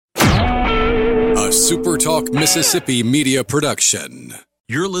a Super Talk Mississippi media production.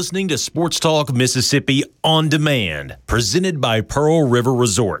 You're listening to Sports Talk Mississippi On Demand, presented by Pearl River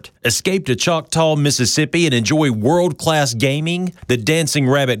Resort. Escape to Choctaw, Mississippi and enjoy world-class gaming, the Dancing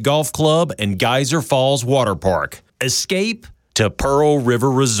Rabbit Golf Club, and Geyser Falls Water Park. Escape to Pearl River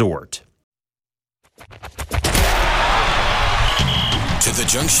Resort. To the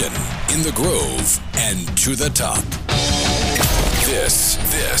junction, in the Grove, and to the top.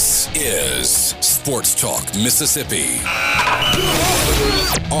 This is Sports Talk Mississippi.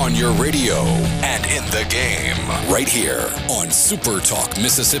 On your radio and in the game, right here on Super Talk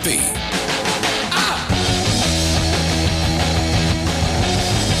Mississippi.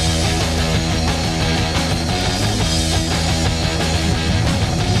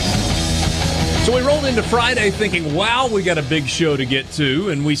 So we rolled into Friday thinking, wow, we got a big show to get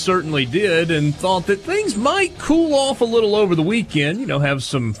to, and we certainly did, and thought that things might cool off a little over the weekend, have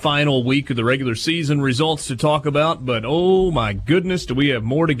some final week of the regular season results to talk about, but oh my goodness, do we have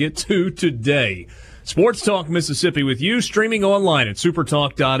more to get to today. Sports Talk Mississippi with you, streaming online at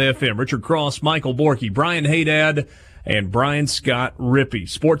supertalk.fm. Richard Cross, Michael Borky, Brian Haydad, and Brian Scott Rippey.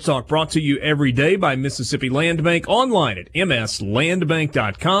 Sports Talk brought to you every day by Mississippi Land Bank, online at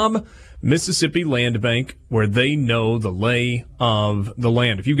mslandbank.com. Mississippi Land Bank, where they know the lay of the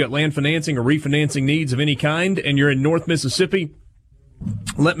land. If you've got land financing or refinancing needs of any kind and you're in North Mississippi,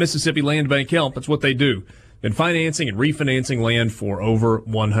 let Mississippi Land Bank help. That's what they do. Been financing and refinancing land for over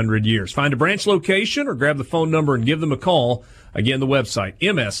 100 years. Find a branch location or grab the phone number and give them a call. Again, the website,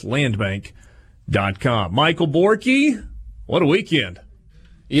 mslandbank.com. Michael Borky, what a weekend.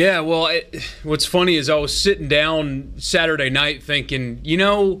 Yeah, well, what's funny is I was sitting down Saturday night thinking,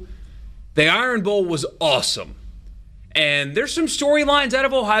 the Iron Bowl was awesome. And there's some storylines out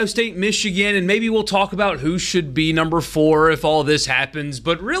of Ohio State, Michigan, and maybe we'll talk about who should be number 4 if all this happens.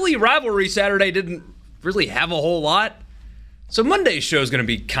 But really, Rivalry Saturday didn't really have a whole lot. So Monday's show is going to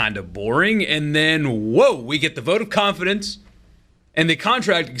be kind of boring. And then, we get the vote of confidence and the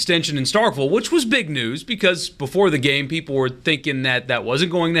contract extension in Starkville, which was big news because before the game, people were thinking that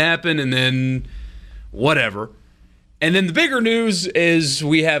wasn't going to happen, and then whatever. And then the bigger news is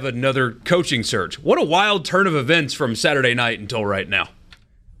we have another coaching search. What a wild turn of events from Saturday night until right now.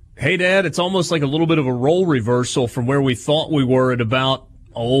 Hey, Dad, it's almost like a little bit of a role reversal from where we thought we were at about,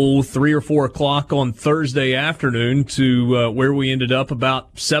 3 or 4 o'clock on Thursday afternoon to where we ended up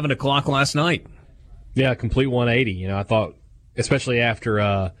about 7 o'clock last night. Yeah, complete 180. I thought, especially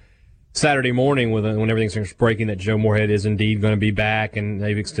after Saturday morning when everything was breaking that Joe Moorhead is indeed going to be back and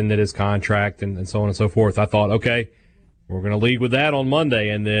they've extended his contract and so on and so forth, I thought, okay, we're going to lead with that on Monday,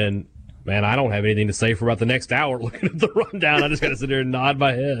 and then, man, I don't have anything to say for about the next hour looking at the rundown. I just got to sit there and nod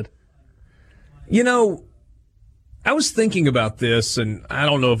my head. I was thinking about this, and I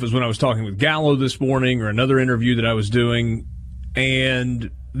don't know if it was when I was talking with Gallo this morning or another interview that I was doing,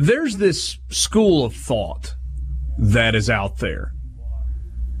 and there's this school of thought that is out there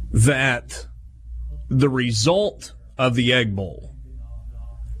that the result of the Egg Bowl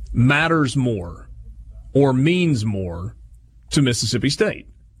matters more or means more to Mississippi State.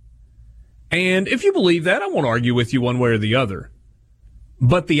 And if you believe that, I won't argue with you one way or the other.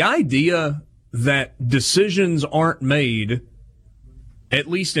 But the idea that decisions aren't made, at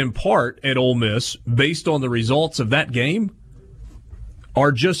least in part at Ole Miss, based on the results of that game,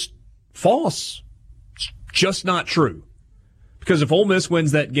 are just false. It's just not true. Because if Ole Miss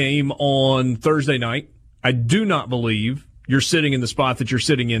wins that game on Thursday night, I do not believe you're sitting in the spot that you're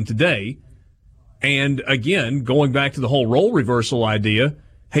sitting in today. And again, going back to the whole role reversal idea,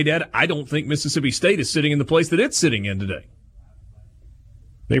 hey, Dad, I don't think Mississippi State is sitting in the place that it's sitting in today.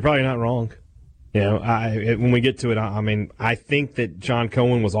 You're probably not wrong. When we get to it, I think that John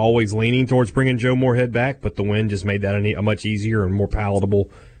Cohen was always leaning towards bringing Joe Moorhead back, but the win just made that a much easier and more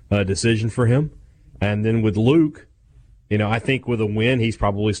palatable decision for him. And then with Luke, I think with a win, he's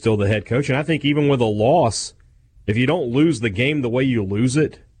probably still the head coach. And I think even with a loss, if you don't lose the game the way you lose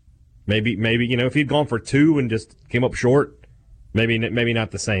it, maybe if he'd gone for 2 and just came up short, maybe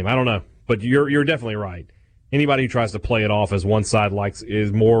not the same. I don't know, but you're definitely right. Anybody who tries to play it off as one side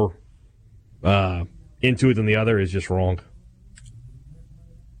is more into it than the other is just wrong.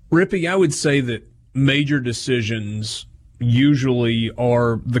 Rippy, I would say that major decisions usually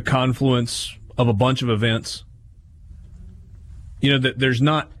are the confluence of a bunch of events. That there's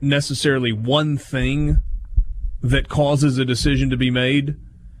not necessarily one thing that causes a decision to be made.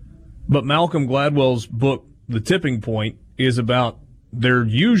 But Malcolm Gladwell's book, The Tipping Point, is about there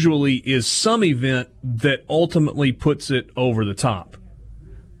usually is some event that ultimately puts it over the top.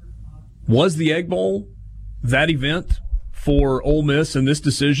 Was the Egg Bowl that event for Ole Miss in this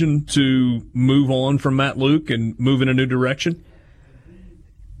decision to move on from Matt Luke and move in a new direction?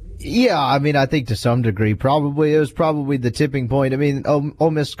 Yeah, I mean, I think to some degree, probably. It was probably the tipping point. I mean, Ole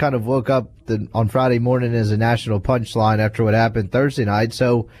Miss kind of woke up on Friday morning as a national punchline after what happened Thursday night.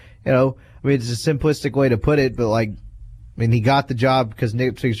 So, I mean, it's a simplistic way to put it, but he got the job because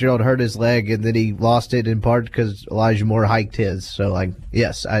Nick Fitzgerald hurt his leg, and then he lost it in part because Elijah Moore hiked his. So,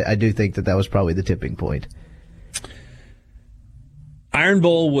 yes, I do think that was probably the tipping point. Iron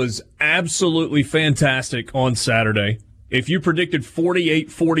Bowl was absolutely fantastic on Saturday. If you predicted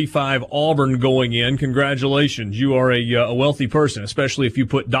 48-45 Auburn going in, congratulations. You are a wealthy person, especially if you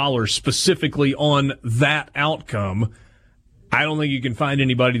put dollars specifically on that outcome. I don't think you can find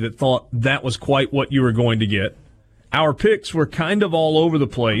anybody that thought that was quite what you were going to get. Our picks were kind of all over the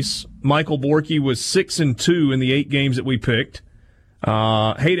place. Michael Borky was 6-2 in the 8 games that we picked.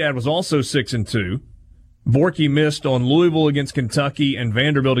 Haydad was also 6-2. Borky missed on Louisville against Kentucky and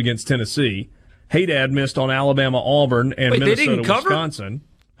Vanderbilt against Tennessee. Haydad missed on Alabama, Auburn, and Minnesota, Wisconsin.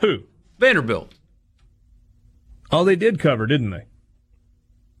 Who? Vanderbilt. Oh, they did cover, didn't they?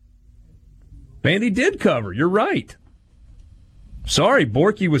 Vandy did cover. You're right. Sorry,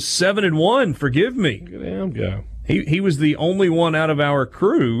 Borky was 7-1. Forgive me. Look at him go. He was the only one out of our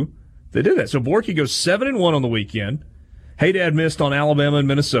crew that did that. So Borky goes 7-1 on the weekend. Haydad missed on Alabama and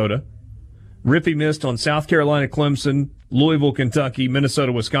Minnesota. Rippey missed on South Carolina, Clemson, Louisville, Kentucky,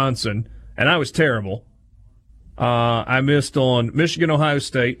 Minnesota, Wisconsin, and I was terrible. I missed on Michigan, Ohio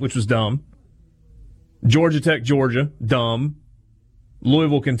State, which was dumb. Georgia Tech, Georgia, dumb.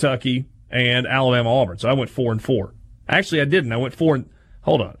 Louisville, Kentucky, and Alabama, Auburn. So I went 4-4. Actually, I didn't. I went 4.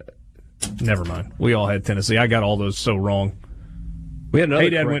 Hold on. Never mind. We all had Tennessee. I got all those so wrong. We had another.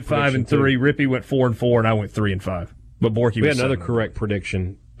 Haydad went 5-3. Rippey went 4-4, and I went 3-5. But Borky was. We had another 7. correct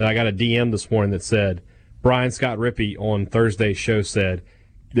prediction. I got a DM this morning that said, Brian Scott Rippey on Thursday's show said,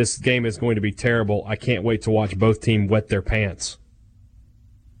 this game is going to be terrible. I can't wait to watch both teams wet their pants.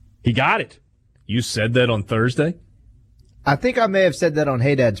 He got it. You said that on Thursday? I think I may have said that on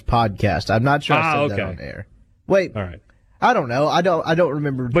Haydad's podcast. I'm not sure I said that on air. Wait. All right. I don't know. I don't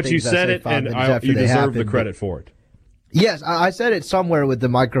remember. But you said it, and you deserve the credit for it. Yes, I said it somewhere with the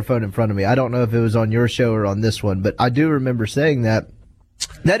microphone in front of me. I don't know if it was on your show or on this one, but I do remember saying that.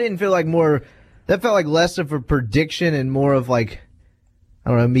 That didn't feel like more. That felt like less of a prediction and more of I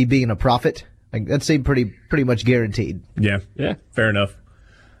don't know, me being a prophet. That seemed pretty much guaranteed. Yeah, fair enough.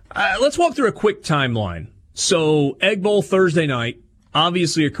 Let's walk through a quick timeline. So, Egg Bowl Thursday night,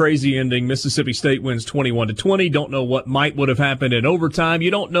 obviously a crazy ending. Mississippi State wins 21-20. Don't know what would have happened in overtime.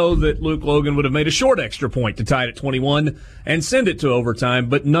 You don't know that Luke Logan would have made a short extra point to tie it at 21 and send it to overtime,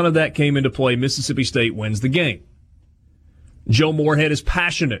 but none of that came into play. Mississippi State wins the game. Joe Moorhead is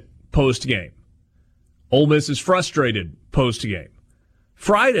passionate post-game. Ole Miss is frustrated post-game.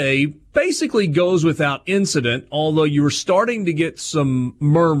 Friday basically goes without incident, although you were starting to get some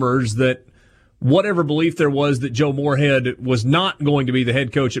murmurs that whatever belief there was that Joe Moorhead was not going to be the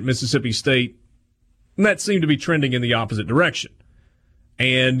head coach at Mississippi State, that seemed to be trending in the opposite direction.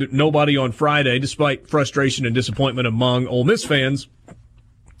 And nobody on Friday, despite frustration and disappointment among Ole Miss fans,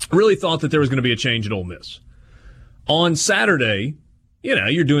 really thought that there was going to be a change at Ole Miss. On Saturday,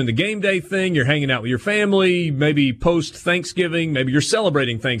 you're doing the game day thing, you're hanging out with your family, maybe post-Thanksgiving, maybe you're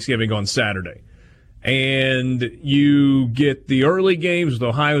celebrating Thanksgiving on Saturday. And you get the early games with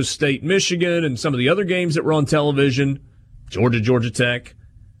Ohio State, Michigan, and some of the other games that were on television, Georgia Tech.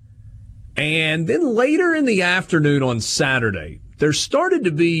 And then later in the afternoon on Saturday, there started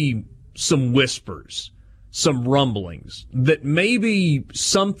to be some whispers, some rumblings, that maybe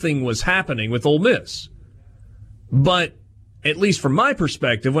something was happening with Ole Miss. But at least from my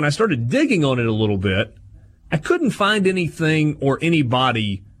perspective, when I started digging on it a little bit, I couldn't find anything or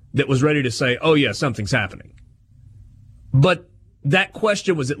anybody that was ready to say, oh, yeah, something's happening. But that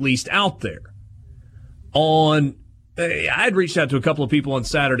question was at least out there. I'd reached out to a couple of people on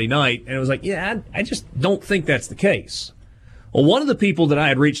Saturday night, and it was like, I just don't think that's the case. Well, one of the people that I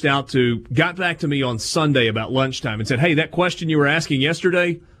had reached out to got back to me on Sunday about lunchtime and said, hey, that question you were asking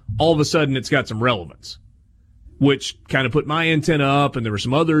yesterday, all of a sudden it's got some relevance. Which kind of put my antenna up, and there were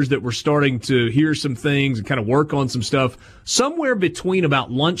some others that were starting to hear some things and kind of work on some stuff. Somewhere between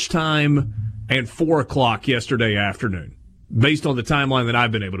about lunchtime and 4 o'clock yesterday afternoon, based on the timeline that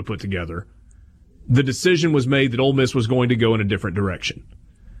I've been able to put together, the decision was made that Ole Miss was going to go in a different direction.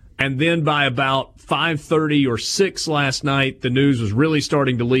 And then by about 5:30 or 6 last night, the news was really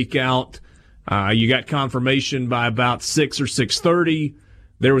starting to leak out. You got confirmation by about 6 or 6:30.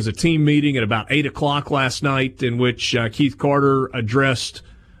 There was a team meeting at about 8 o'clock last night in which Keith Carter addressed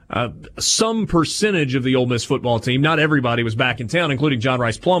some percentage of the Ole Miss football team. Not everybody was back in town, including John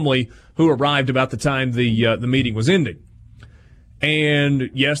Rice Plumlee, who arrived about the time the meeting was ending.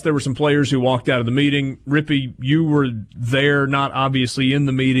 And yes, there were some players who walked out of the meeting. Rippy, you were there, not obviously in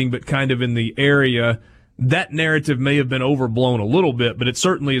the meeting, but kind of in the area. That narrative may have been overblown a little bit, but it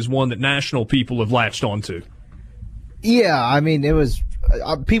certainly is one that national people have latched onto. Yeah, I mean, it was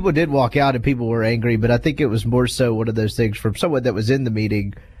people did walk out and people were angry, but I think it was more so one of those things from someone that was in the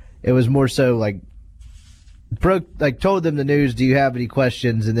meeting. It was more so told them the news, do you have any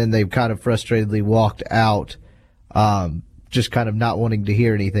questions? And then they kind of frustratedly walked out, just kind of not wanting to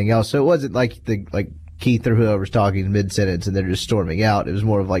hear anything else. So it wasn't like Keith or whoever was talking mid-sentence and they're just storming out. It was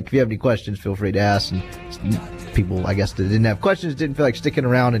more of like, if you have any questions, feel free to ask. And people, I guess, that didn't have questions didn't feel like sticking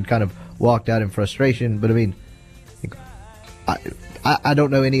around and kind of walked out in frustration. But I mean, I don't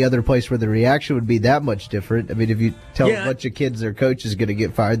know any other place where the reaction would be that much different. I mean, if you tell a bunch of kids their coach is going to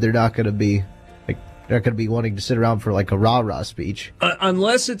get fired, they're not going to be wanting to sit around for like a rah-rah speech.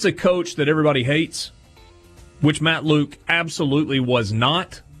 Unless it's a coach that everybody hates, which Matt Luke absolutely was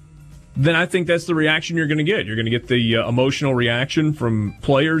not, then I think that's the reaction you're going to get. You're going to get the emotional reaction from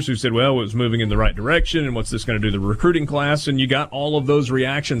players who said, well, it was moving in the right direction, and what's this going to do to the recruiting class? And you got all of those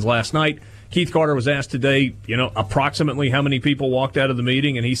reactions last night. Keith Carter was asked today, approximately how many people walked out of the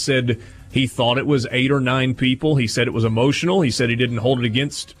meeting, and he said he thought it was 8 or 9 people. He said it was emotional. He said he didn't hold it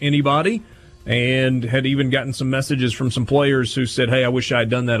against anybody, and had even gotten some messages from some players who said, hey, I wish I had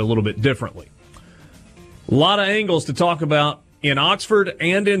done that a little bit differently. A lot of angles to talk about in Oxford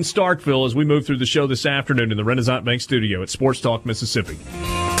and in Starkville as we move through the show this afternoon in the Renaissance Bank studio at Sports Talk Mississippi.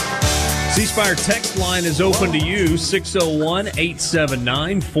 C Spire text line is open to you,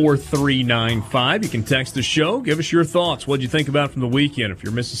 601-879-4395. You can text the show. Give us your thoughts. What did you think about from the weekend? If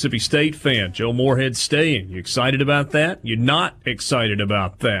you're a Mississippi State fan, Joe Moorhead staying. You excited about that? You're not excited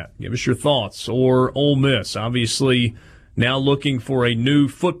about that? Give us your thoughts. Or Ole Miss, obviously now looking for a new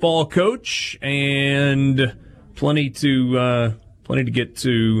football coach, and plenty to get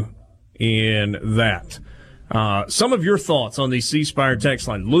to in that. Some of your thoughts on the C Spire text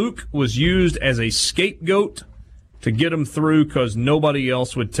line. Luke was used as a scapegoat to get him through because nobody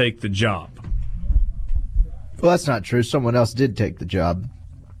else would take the job. Well, that's not true. Someone else did take the job.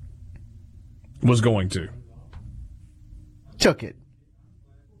 Was going to. Took it.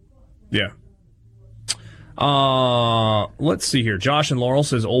 Yeah. Let's see here. Josh and Laurel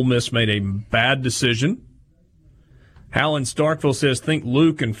says Ole Miss made a bad decision. Hal in Starkville says, think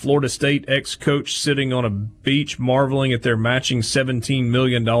Luke and Florida State ex-coach sitting on a beach marveling at their matching $17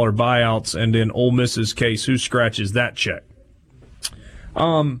 million buyouts, and in Ole Miss's case, who scratches that check? It's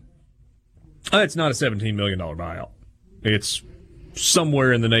not a $17 million buyout. It's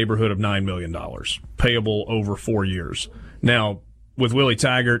somewhere in the neighborhood of $9 million, payable over 4 years. Now, with Willie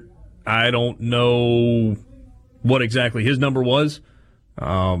Taggart, I don't know what exactly his number was.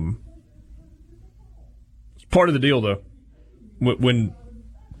 It's part of the deal, though, when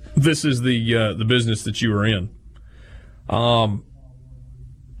this is the business that you are in.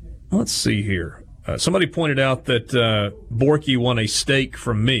 Let's see here. Somebody pointed out that Borky won a steak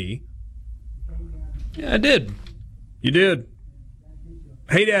from me. Yeah, I did. You did.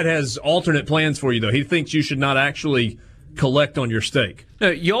 Hey Dad has alternate plans for you, though. He thinks you should not actually collect on your steak. No,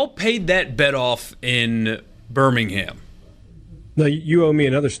 y'all paid that bet off in Birmingham. No, you owe me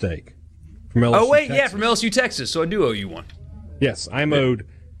another steak from LSU. Oh, wait, Texas. yeah, from LSU, Texas, so I do owe you one. Yes, I'm owed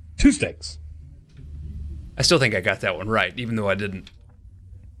 2 steaks. I still think I got that one right, even though I didn't.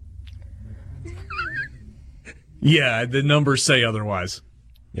 Yeah, the numbers say otherwise.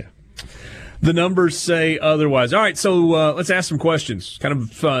 Yeah. The numbers say otherwise. All right, so let's ask some questions, kind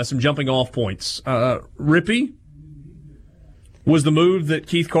of some jumping off points. Rippy, was the move that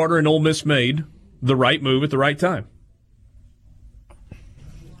Keith Carter and Ole Miss made the right move at the right time?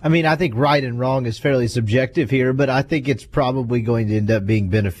 I mean, I think right and wrong is fairly subjective here, but I think it's probably going to end up being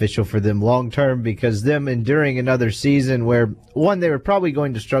beneficial for them long term, because them enduring another season where, one, they were probably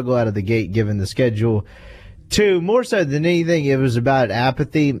going to struggle out of the gate given the schedule. 2, more so than anything, it was about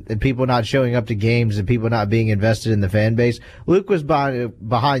apathy and people not showing up to games and people not being invested in the fan base. Luke was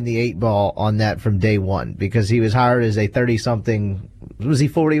behind the 8 ball on that from day one, because he was hired as a 30-something. Was he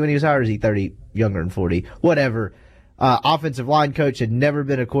 40 when he was hired? Or is he 30, younger than 40? Whatever. Offensive line coach, had never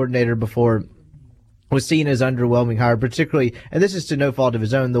been a coordinator before, was seen as underwhelming hire, particularly, and this is to no fault of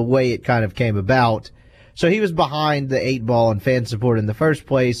his own, the way it kind of came about. So he was behind the 8 ball and fan support in the first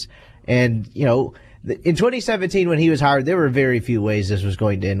place. And, in 2017 when he was hired, there were very few ways this was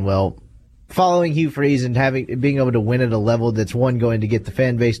going to end well. Following Hugh Freeze and being able to win at a level that's, 1, going to get the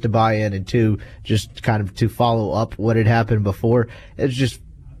fan base to buy in, and 2, just kind of to follow up what had happened before. It's just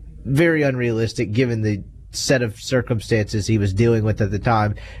very unrealistic given the set of circumstances he was dealing with at the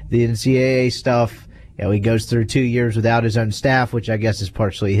time. The NCAA stuff, he goes through 2 years without his own staff, which I guess is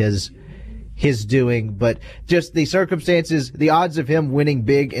partially his doing, but just the circumstances, the odds of him winning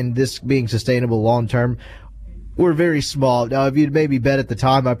big and this being sustainable long term were very small. Now, if you'd maybe bet at the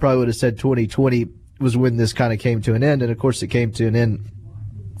time, I probably would have said 2020 was when this kind of came to an end, and of course it came to an end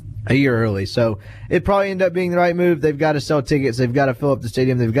a year early. So it probably ended up being the right move. They've got to sell tickets. They've got to fill up the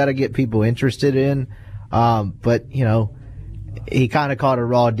stadium. They've got to get people interested in. But, he kind of caught a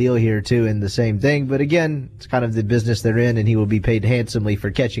raw deal here, too, in the same thing. But, again, it's kind of the business they're in, and he will be paid handsomely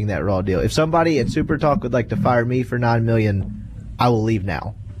for catching that raw deal. If somebody at Super Talk would like to fire me for $9 million, I will leave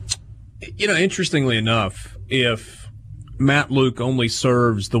now. Interestingly enough, if Matt Luke only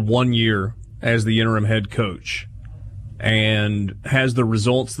serves the 1 year as the interim head coach and has the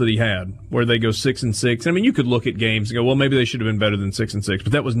results that he had, where they go 6-6, I mean, you could look at games and go, well, maybe they should have been better than 6-6,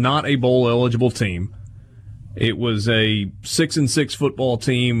 but that was not a bowl-eligible team. It was a 6-6 football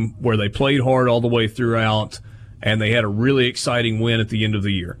team where they played hard all the way throughout, and they had a really exciting win at the end of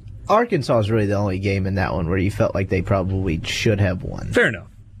the year. Arkansas is really the only game in that one where you felt like they probably should have won. Fair enough.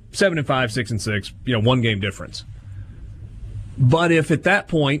 7-5, 6-6, 1 game difference. But if at that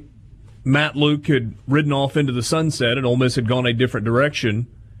point Matt Luke had ridden off into the sunset and Ole Miss had gone a different direction,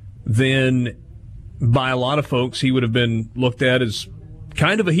 then by a lot of folks he would have been looked at as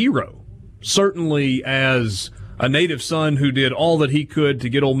kind of a hero. Certainly as a native son who did all that he could to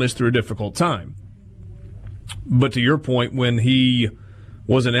get Ole Miss through a difficult time. But to your point, when he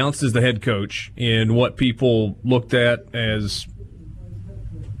was announced as the head coach in what people looked at as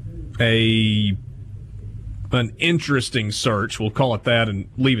an interesting search, we'll call it that and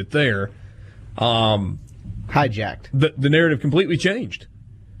leave it there, hijacked. The narrative completely changed.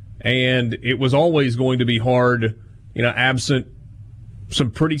 And it was always going to be hard, absent some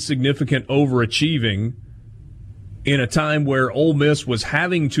pretty significant overachieving in a time where Ole Miss was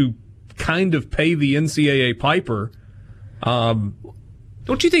having to kind of pay the NCAA piper.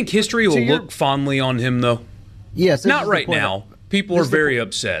 Don't you think history will look fondly on him, though? Yes. Not right now. People are very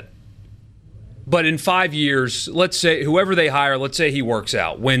upset. But in 5 years, let's say whoever they hire, let's say he works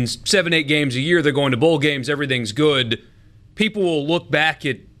out, wins 7-8 games a year, they're going to bowl games, everything's good. People will look back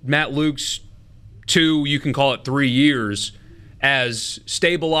at Matt Luke's 2, you can call it 3 years, as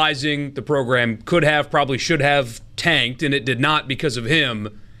stabilizing. The program probably should have tanked, and it did not because of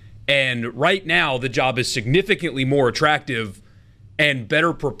him. And right now, the job is significantly more attractive and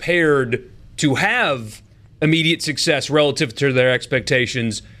better prepared to have immediate success relative to their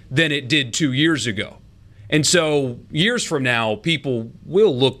expectations than it did 2 years ago. And so, years from now, people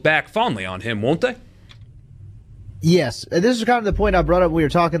will look back fondly on him, won't they? Yes. And this is kind of the point I brought up when we were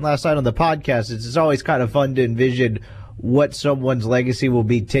talking last night on the podcast. It's always kind of fun to envision what someone's legacy will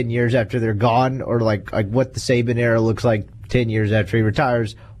be 10 years after they're gone, or like what the Saban era looks like 10 years after he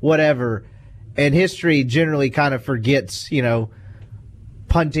retires, whatever. And history generally kind of forgets,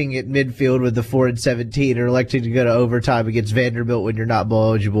 punting at midfield with the 4-17 or electing to go to overtime against Vanderbilt when you're not bowl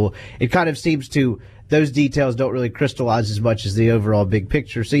eligible. It kind of seems to, those details don't really crystallize as much as the overall big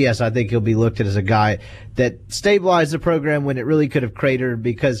picture. So yes, I think he'll be looked at as a guy that stabilized the program when it really could have cratered,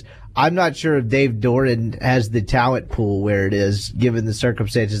 because I'm not sure if Dave Doran has the talent pool where it is, given the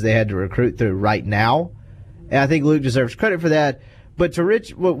circumstances they had to recruit through right now. And I think Luke deserves credit for that. But to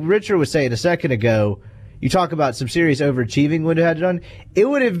what Richard was saying a second ago, you talk about some serious overachieving would have had done. It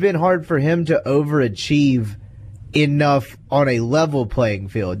would have been hard for him to overachieve enough on a level playing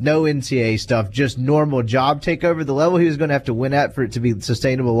field. No NCAA stuff, just normal job takeover. The level he was going to have to win at for it to be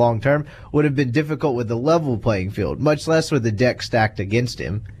sustainable long term would have been difficult with the level playing field, much less with the deck stacked against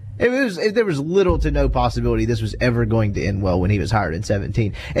him. If there was little to no possibility this was ever going to end well when he was hired in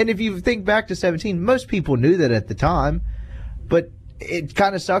 17. And if you think back to 17, most people knew that at the time, but it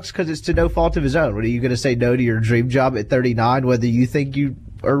kind of sucks because it's to no fault of his own. What, are you going to say no to your dream job at 39, whether you think you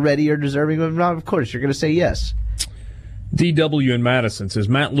are ready or deserving of it or not? Of course, you're going to say yes. DW in Madison says,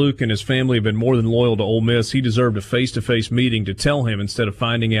 Matt Luke and his family have been more than loyal to Ole Miss. He deserved a face-to-face meeting to tell him instead of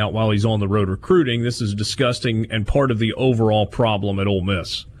finding out while he's on the road recruiting. This is disgusting and part of the overall problem at Ole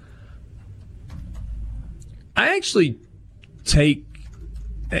Miss. I actually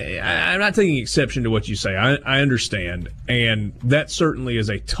I'm not taking exception to what you say. I understand. And that certainly is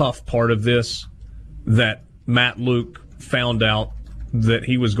a tough part of this, that Matt Luke found out that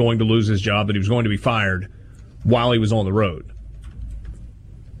he was going to lose his job, that he was going to be fired while he was on the road.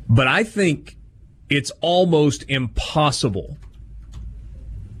 But I think it's almost impossible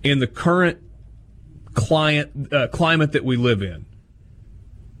in the current climate that we live in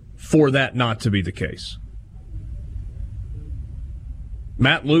for that not to be the case.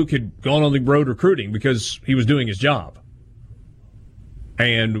 Matt Luke had gone on the road recruiting because he was doing his job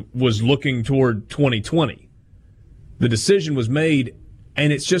and was looking toward 2020. The decision was made,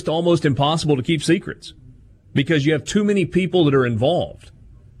 and it's just almost impossible to keep secrets because you have too many people that are involved.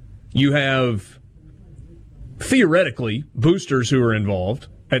 You have, theoretically, boosters who are involved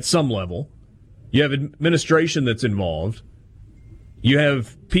at some level. You have administration that's involved. You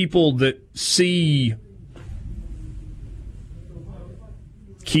have people that see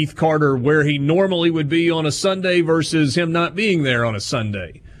Keith Carter where he normally would be on a Sunday versus him not being there on a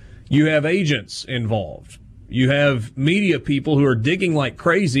Sunday. You have agents involved. You have media people who are digging like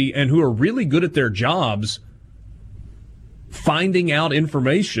crazy and who are really good at their jobs finding out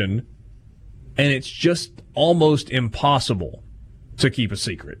information, and it's just almost impossible to keep a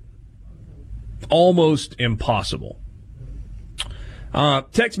secret. Almost impossible.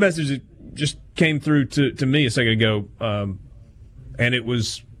 Text message that just came through to me a second ago, and it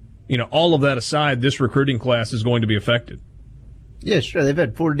was, all of that aside, this recruiting class is going to be affected. Yeah, sure. They've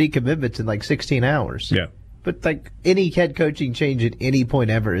had 4 decommitments in like 16 hours. Yeah. But like any head coaching change at any point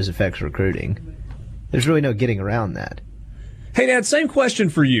ever affects recruiting. There's really no getting around that. Hey, Dad, same question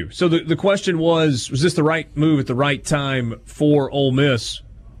for you. So the question was this the right move at the right time for Ole Miss?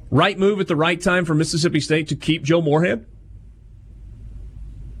 Right move at the right time for Mississippi State to keep Joe Moorhead?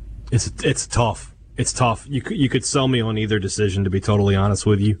 It's tough. It's tough. You could sell me on either decision, to be totally honest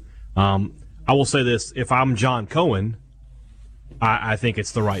with you. I will say this. If I'm John Cohen, I think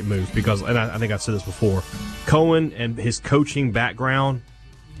it's the right move because, and I think I've said this before, Cohen and his coaching background,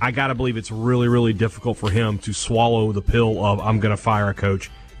 I got to believe it's really, really difficult for him to swallow the pill of I'm going to fire a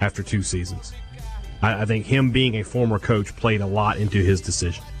coach after 2 seasons. I think him being a former coach played a lot into his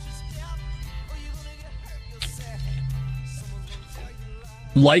decision.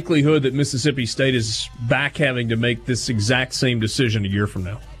 Likelihood that Mississippi State is back having to make this exact same decision a year from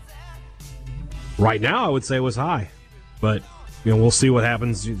now? Right now, I would say it was high, but we'll see what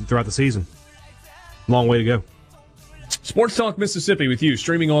happens throughout the season. Long way to go. Sports Talk Mississippi with you,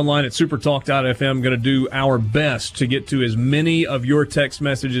 streaming online at supertalk.fm. Going to do our best to get to as many of your text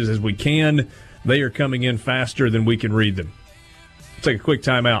messages as we can. They are coming in faster than we can read them. We'll take a quick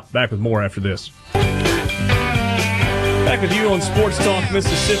time out. Back with more after this. Back with you on Sports Talk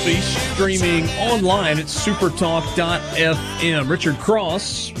Mississippi, streaming online at supertalk.fm. Richard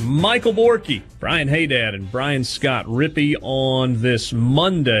Cross, Michael Borky, Brian Haydad, and Brian Scott Rippey on this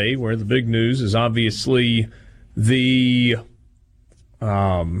Monday, where the big news is obviously the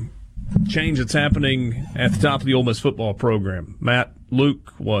change that's happening at the top of the Ole Miss football program. Matt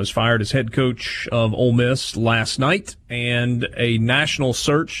Luke was fired as head coach of Ole Miss last night, and a national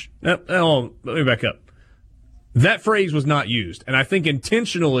search. Let me back up. That phrase was not used, and I think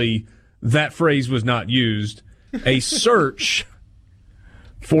intentionally that phrase was not used. A search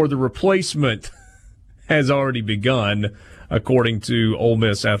for the replacement has already begun, according to Ole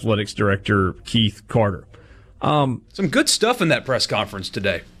Miss Athletics Director Keith Carter. Some good stuff in that press conference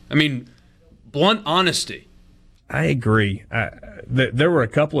today. I mean, blunt honesty. I agree. There were a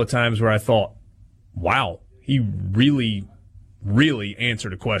couple of times where I thought, wow, he really, really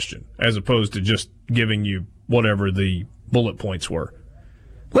answered a question, as opposed to just giving you whatever the bullet points were.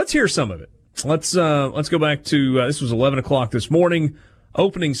 Let's hear some of it. Let's go back to, this was 11 o'clock this morning,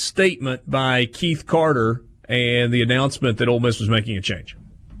 opening statement by Keith Carter and the announcement that Ole Miss was making a change.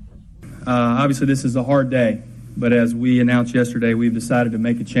 Obviously, this is a hard day, but as we announced yesterday, we've decided to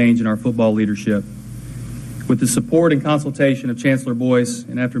make a change in our football leadership. With the support and consultation of Chancellor Boyce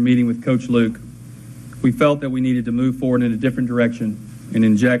and after meeting with Coach Luke, we felt that we needed to move forward in a different direction and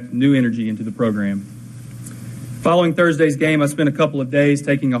inject new energy into the program. Following Thursday's game, I spent a couple of days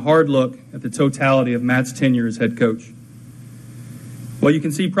taking a hard look at the totality of Matt's tenure as head coach. While you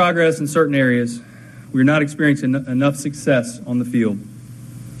can see progress in certain areas, we're not experiencing enough success on the field.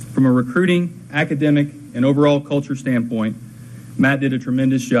 From a recruiting, academic, and overall culture standpoint, Matt did a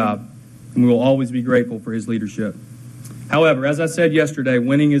tremendous job, and we will always be grateful for his leadership. However, as I said yesterday,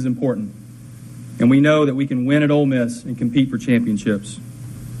 winning is important, and we know that we can win at Ole Miss and compete for championships.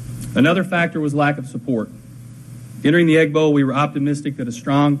 Another factor was lack of support. Entering the Egg Bowl, we were optimistic that a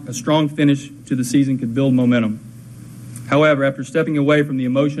strong finish to the season could build momentum. However, after stepping away from the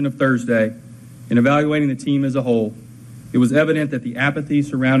emotion of Thursday and evaluating the team as a whole, it was evident that the apathy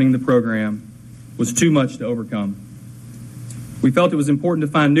surrounding the program was too much to overcome. We felt it was important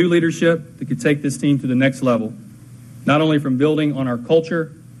to find new leadership that could take this team to the next level, not only from building on our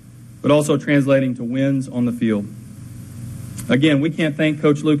culture, but also translating to wins on the field. Again, we can't thank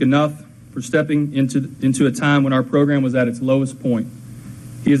Coach Luke enough for stepping into a time when our program was at its lowest point.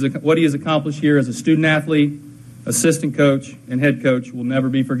 What he has accomplished here as a student athlete, assistant coach, and head coach will never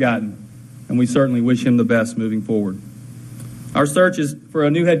be forgotten, and we certainly wish him the best moving forward. Our search for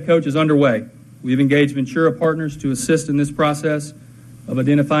a new head coach is underway. We've engaged Ventura Partners to assist in this process of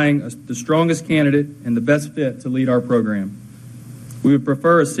identifying the strongest candidate and the best fit to lead our program. We would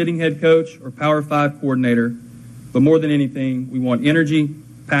prefer a sitting head coach or Power 5 coordinator, but more than anything, we want energy,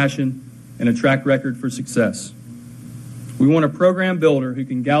 passion, and a track record for success. We want a program builder who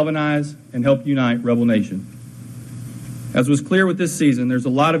can galvanize and help unite Rebel Nation. As was clear with this season, there's a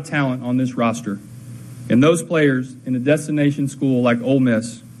lot of talent on this roster, and those players in a destination school like Ole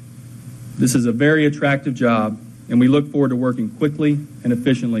Miss, this is a very attractive job, and we look forward to working quickly and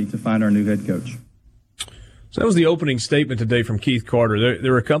efficiently to find our new head coach. So that was the opening statement today from Keith Carter.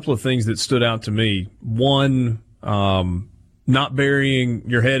 There were a couple of things that stood out to me. One, not burying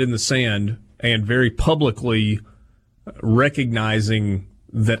your head in the sand and very publicly recognizing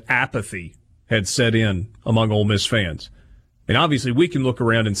that apathy had set in among Ole Miss fans. And obviously we can look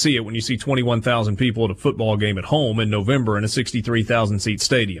around and see it when you see 21,000 people at a football game at home in November in a 63,000-seat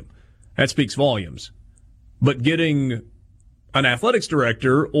stadium. That speaks volumes. But getting an athletics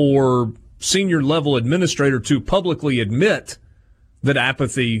director or senior level administrator to publicly admit that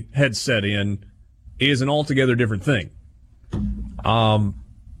apathy had set in is an altogether different thing.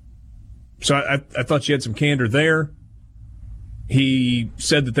 So I thought you had some candor there. He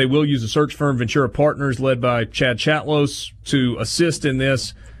said that they will use a search firm, Ventura Partners, led by Chad Chatlos, to assist in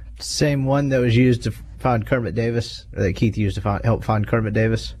this. Same one that was used to find Kermit Davis, or that Keith used to help find Kermit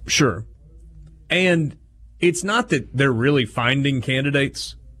Davis. Sure. And it's not that they're really finding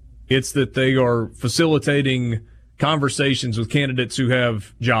candidates. It's that they are facilitating conversations with candidates who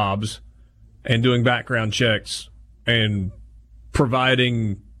have jobs and doing background checks and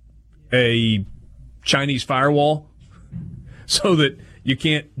providing a Chinese firewall so that you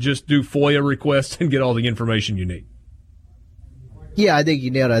can't just do FOIA requests and get all the information you need. Yeah, I think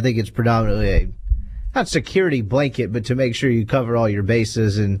you nailed it. I think it's predominantly a, not security blanket, but to make sure you cover all your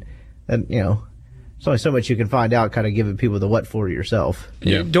bases and you know, there's only so much you can find out, kind of giving people the what for yourself.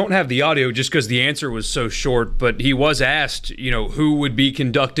 Yeah. Don't have the audio just because the answer was so short, but he was asked, you know, who would be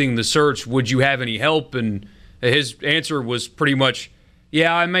conducting the search? Would you have any help? And his answer was pretty much,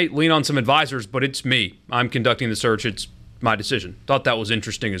 yeah, I might lean on some advisors, but it's me. I'm conducting the search. It's my decision. Thought that was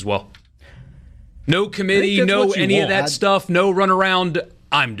interesting as well. No committee, no any of that stuff, no runaround.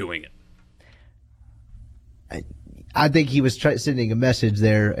 I'm doing it. I think he was sending a message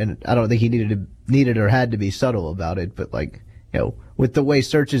there, and I don't think he needed or had to be subtle about it. But like, you know, with the way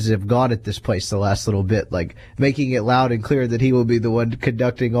searches have gone at this place the last little bit, like making it loud and clear that he will be the one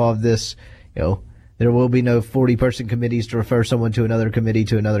conducting all of this. You know, there will be no 40-person committees to refer someone to another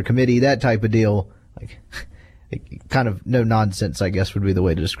committee, that type of deal. Like, kind of no nonsense, I guess, would be the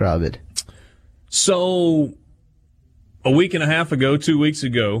way to describe it. So, a week and a half ago, 2 weeks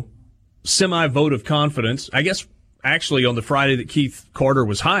ago, semi-vote of confidence. I guess actually on the Friday that Keith Carter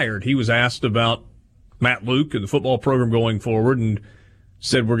was hired, he was asked about Matt Luke and the football program going forward and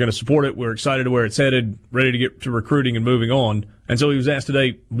said, we're going to support it. We're excited to where it's headed, ready to get to recruiting and moving on. And so he was asked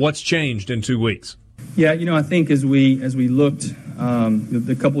today, what's changed in 2 weeks? Yeah, you know, I think as we looked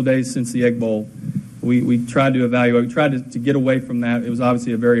the couple of days since the Egg Bowl, we tried to evaluate. We tried to get away from that. It was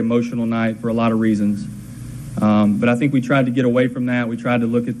obviously a very emotional night for a lot of reasons. But I think we tried to get away from that. We tried to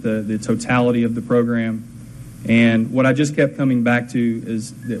look at the totality of the program. And what I just kept coming back to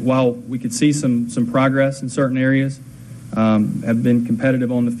is that while we could see some progress in certain areas, have been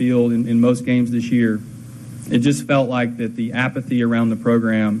competitive on the field in most games this year, it just felt like that the apathy around the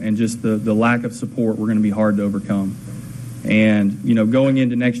program and just the lack of support were going to be hard to overcome. And, you know, going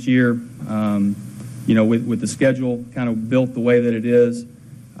into next year, you know, with the schedule kind of built the way that it is,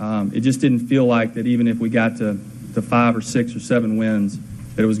 it just didn't feel like that even if we got to 5 or 6 or 7 wins,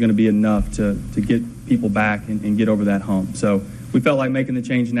 that it was going to be enough to get people back and get over that hump. So we felt like making the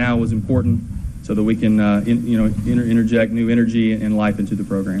change now was important so that we can, interject new energy and life into the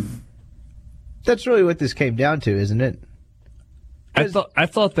program. That's really what this came down to, isn't it? I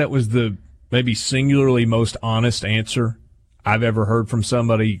thought that was the maybe singularly most honest answer I've ever heard from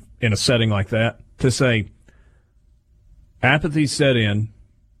somebody in a setting like that, to say apathy set in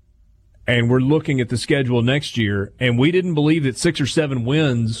and we're looking at the schedule next year and we didn't believe that 6 or 7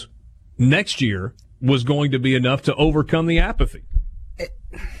 wins next year was going to be enough to overcome the apathy.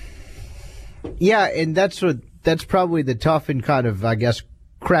 Yeah, and that's probably the tough and kind of, I guess,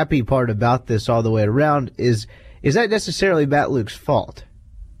 crappy part about this all the way around is that necessarily Matt Luke's fault?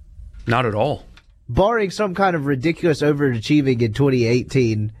 Not at all. Barring some kind of ridiculous overachieving in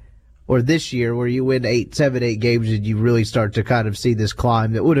 2018, or this year where you win 7, 8 games and you really start to kind of see this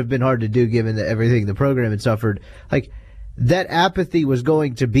climb that would have been hard to do given that everything the program had suffered. Like, that apathy was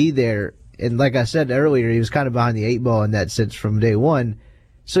going to be there. And like I said earlier, he was kind of behind the 8 ball in that sense from day one.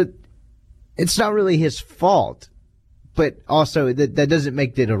 So it's not really his fault, but also that doesn't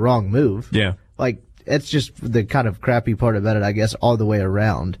make it a wrong move. Yeah. Like, that's just the kind of crappy part about it, I guess, all the way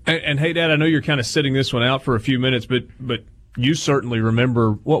around. And hey, Dad, I know you're kind of sitting this one out for a few minutes, but you certainly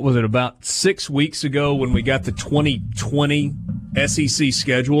remember, what was it, about 6 weeks ago when we got the 2020 SEC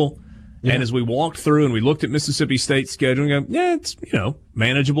schedule? Yeah. And as we walked through and we looked at Mississippi State's schedule, and go, yeah, it's,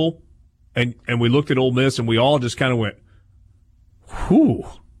 manageable. And we looked at Ole Miss and we all just kind of went, whew,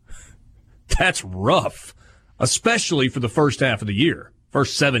 that's rough, especially for the first half of the year,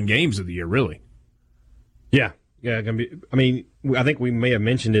 first 7 games of the year, really. Yeah. I think we may have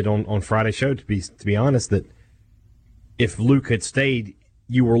mentioned it on Friday's show, to be honest, that if Luke had stayed,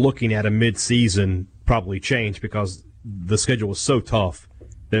 you were looking at a mid-season probably change because the schedule was so tough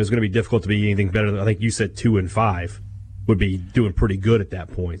that it was going to be difficult to be anything better than, I think you said 2-5 would be doing pretty good at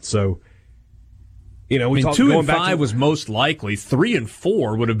that point. So, 2-5 was most likely.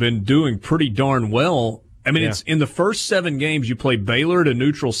 3-4 would have been doing pretty darn well. It's in the first 7 games you play Baylor at a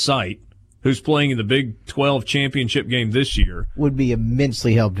neutral site, who's playing in the Big 12 championship game this year. Would be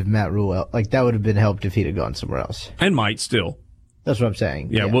immensely helped if Matt Rhule, that would have been helped if he'd have gone somewhere else. And might still. That's what I'm saying.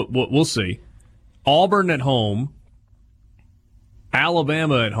 Yeah. We'll see. Auburn at home,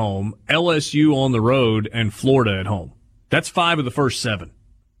 Alabama at home, LSU on the road, and Florida at home. That's 5 of the first 7.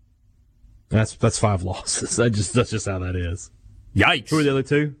 That's 5 losses. That's just how that is. Yikes. Who are the other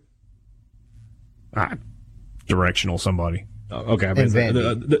 2? Directional somebody. Okay. I'm saying,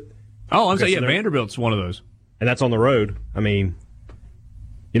 Vanderbilt's one of those. And that's on the road. You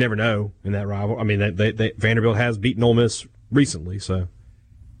never know in that rival. Vanderbilt has beaten Ole Miss recently, so.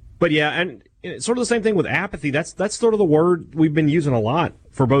 But yeah, and it's sort of the same thing with apathy. That's sort of the word we've been using a lot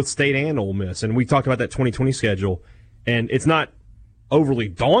for both State and Ole Miss. And we talked about that 2020 schedule, and it's not overly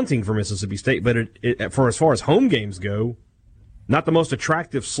daunting for Mississippi State, but for as far as home games go, not the most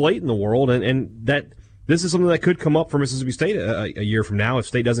attractive slate in the world, and that this is something that could come up for Mississippi State a year from now if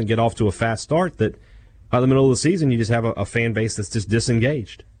State doesn't get off to a fast start, that by the middle of the season you just have a fan base that's just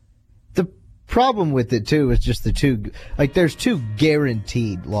disengaged. The problem with it, too, is just there's 2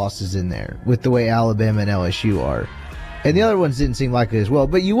 guaranteed losses in there with the way Alabama and LSU are. And the other ones didn't seem likely as well.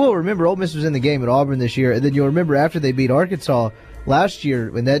 But you will remember Ole Miss was in the game at Auburn this year, and then you'll remember after they beat Arkansas last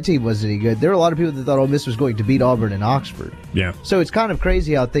year when that team wasn't any good, there were a lot of people that thought Ole Miss was going to beat Auburn and Oxford. Yeah. So it's kind of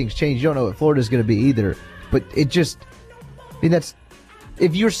crazy how things change. You don't know what Florida's going to be either. But it just, that's,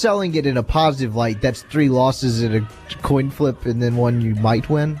 if you're selling it in a positive light, that's 3 losses in a coin flip and then 1 you might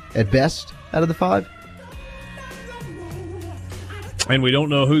win at best out of the 5. And we don't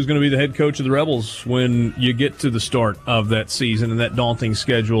know who's going to be the head coach of the Rebels when you get to the start of that season and that daunting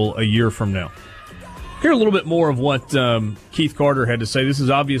schedule a year from now. Hear a little bit more of what Keith Carter had to say. This is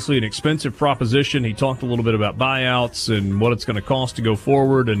obviously an expensive proposition. He talked a little bit about buyouts and what it's going to cost to go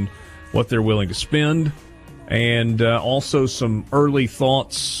forward and what they're willing to spend, and also some early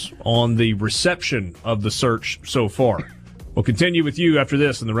thoughts on the reception of the search so far. We'll continue with you after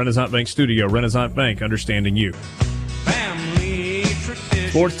this in the Renaissance Bank studio. Renaissance Bank, understanding you.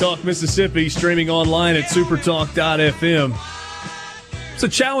 Sports Talk Mississippi, streaming online at supertalk.fm. It's a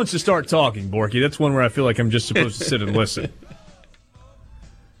challenge to start talking, Borky. That's one where I feel like I'm just supposed to sit and listen.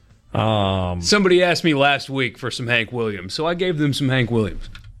 Somebody asked me last week for some Hank Williams, so I gave them some Hank Williams.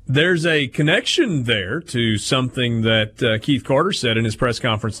 There's a connection there to something that Keith Carter said in his press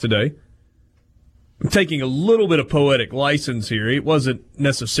conference today. I'm taking a little bit of poetic license here. It wasn't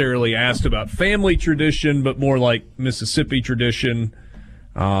necessarily asked about family tradition, but more like Mississippi tradition,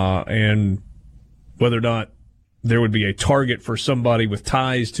 and whether or not there would be a target for somebody with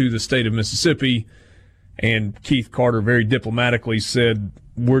ties to the state of Mississippi. And Keith Carter very diplomatically said,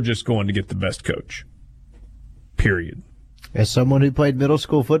 we're just going to get the best coach. Period. As someone who played middle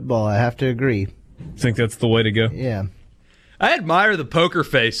school football, I have to agree. Think that's the way to go? Yeah. I admire the poker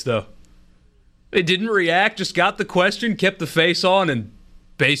face, though. They didn't react, just got the question, kept the face on, and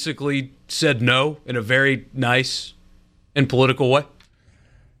basically said no in a very nice and political way.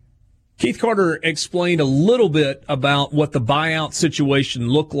 Keith Carter explained a little bit about what the buyout situation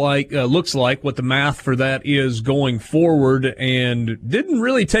looks like, what the math for that is going forward, and didn't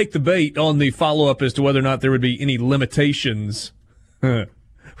really take the bait on the follow-up as to whether or not there would be any limitations when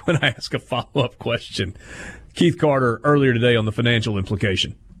I ask a follow-up question. Keith Carter earlier today on the financial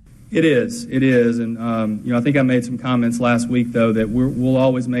implication. It is, and I think I made some comments last week though that we'll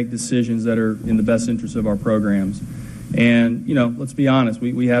always make decisions that are in the best interest of our programs. And, let's be honest,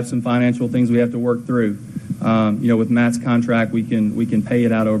 we have some financial things we have to work through. With Matt's contract, we can pay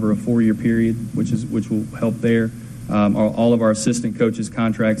it out over a 4-year period, which will help there. All of our assistant coaches'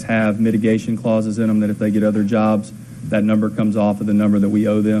 contracts have mitigation clauses in them that if they get other jobs, that number comes off of the number that we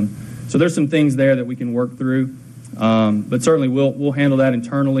owe them. So there's some things there that we can work through. But certainly we'll handle that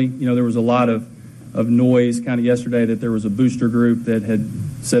internally. There was a lot of noise kind of yesterday that there was a booster group that had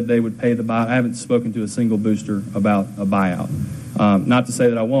said they would pay the buyout. I haven't spoken to a single booster about a buyout. Not to say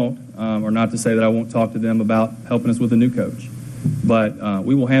that I won't, or not to say that I won't talk to them about helping us with a new coach. But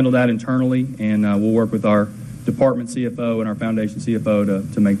we will handle that internally, and we'll work with our department CFO and our foundation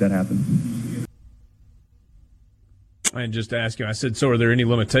CFO to make that happen. And just to ask him, I said, so are there any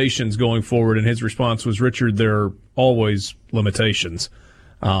limitations going forward? And his response was, Richard, there are always limitations.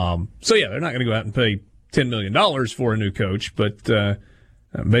 So, yeah, they're not going to go out and pay $10 million for a new coach, but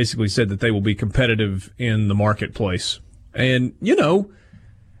basically said that they will be competitive in the marketplace. And,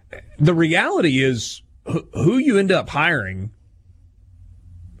 the reality is who you end up hiring.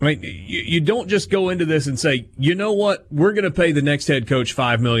 I mean, you don't just go into this and say, you know what, we're going to pay the next head coach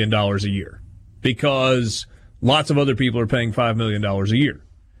 $5 million a year because lots of other people are paying $5 million a year.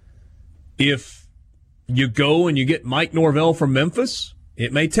 If you go and you get Mike Norvell from Memphis,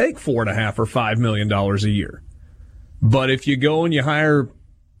 it may take $4.5 or $5 million a year. But if you go and you hire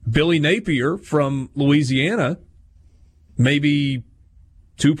Billy Napier from Louisiana, maybe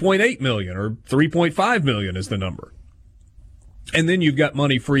 $2.8 million or $3.5 million is the number. And then you've got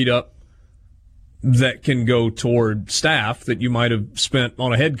money freed up that can go toward staff that you might have spent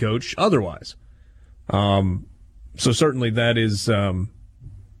on a head coach otherwise. So certainly that is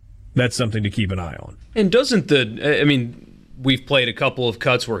that's something to keep an eye on. And we've played a couple of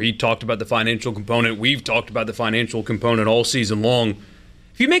cuts where he talked about the financial component. We've talked about the financial component all season long.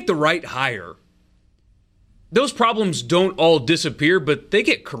 If you make the right hire, those problems don't all disappear, but they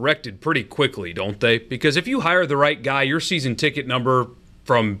get corrected pretty quickly, don't they? Because if you hire the right guy, your season ticket number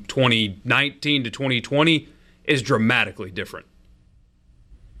from 2019 to 2020 is dramatically different.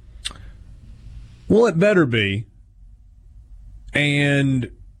 Well, it better be.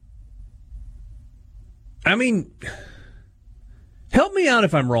 And, help me out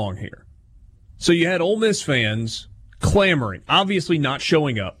if I'm wrong here. So you had Ole Miss fans clamoring, obviously not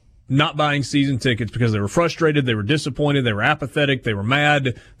showing up, not buying season tickets because they were frustrated, they were disappointed, they were apathetic, they were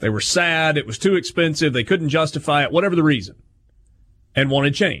mad, they were sad, it was too expensive, they couldn't justify it, whatever the reason, and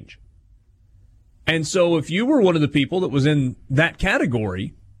wanted change. And so if you were one of the people that was in that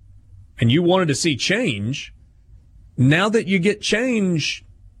category and you wanted to see change, now that you get change,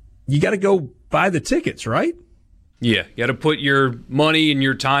 you got to go buy the tickets, right? Yeah, you got to put your money and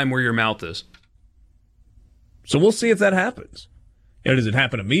your time where your mouth is. So we'll see if that happens. Does it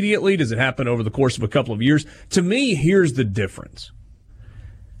happen immediately? Does it happen over the course of a couple of years? To me, here's the difference.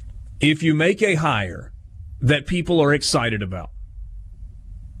 If you make a hire that people are excited about,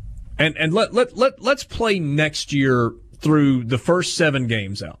 and let's play next year through the first 7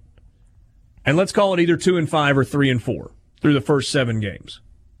 games out. And let's call it either 2-5 or 3-4 through the first 7 games.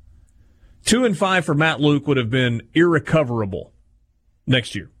 2-5 for Matt Luke would have been irrecoverable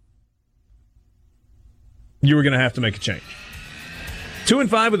next year. You were going to have to make a change.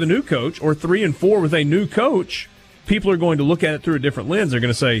 2-5 with a new coach or 3-4 with a new coach, people are going to look at it through a different lens. They're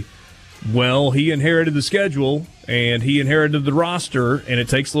going to say, well, he inherited the schedule and he inherited the roster, and it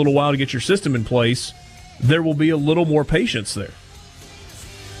takes a little while to get your system in place. There will be a little more patience there.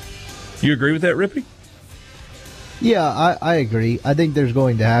 You agree with that, Rippy? Yeah, I agree. I think there's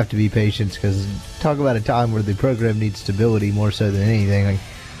going to have to be patience because talk about a time where the program needs stability more so than anything. Like,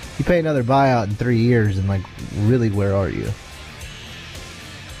 you pay another buyout in 3 years, and really, where are you?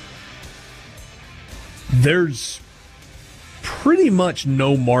 There's pretty much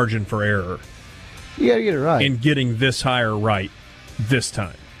no margin for error. You got to get it right. In getting this hire right this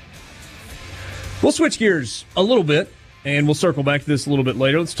time. We'll switch gears a little bit, and we'll circle back to this a little bit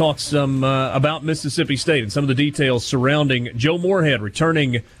later. Let's talk some about Mississippi State and some of the details surrounding Joe Moorhead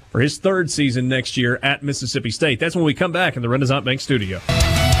returning for his 3rd season next year at Mississippi State. That's when we come back in the Renaissance Bank studio.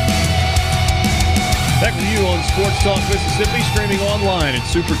 Back with you on Sports Talk Mississippi, streaming online at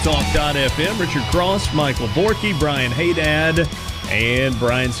supertalk.fm. Richard Cross, Michael Borky, Brian Haydad, and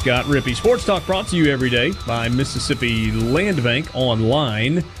Brian Scott Rippey. Sports Talk brought to you every day by Mississippi Land Bank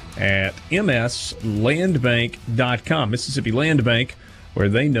online at mslandbank.com. Mississippi Land Bank, where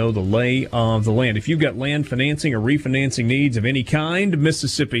they know the lay of the land. If you've got land financing or refinancing needs of any kind,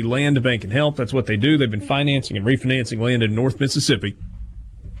 Mississippi Land Bank can help. That's what they do. They've been financing and refinancing land in North Mississippi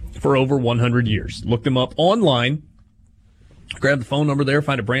for over 100 years. Look them up online Grab the phone number there,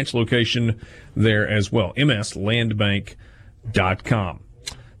 find a branch location there as well, mslandbank.com.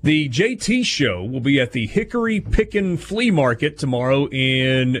 The JT Show will be at the Hickory Pickin' Flea Market tomorrow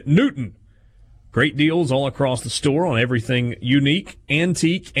in Newton. Great deals all across the store on everything unique,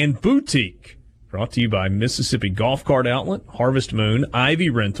 antique, and boutique. Brought to you by Mississippi Golf Cart Outlet, Harvest Moon, Ivy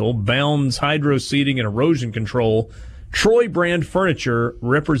Rental, Bounds Hydro Seeding and Erosion Control, Troy Brand Furniture,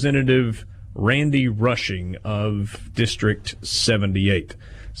 Representative Randy Rushing of District 78.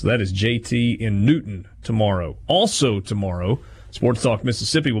 So that is JT in Newton tomorrow. Also tomorrow, Sports Talk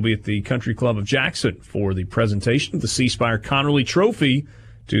Mississippi will be at the Country Club of Jackson for the presentation of the C. Spire Connerly Trophy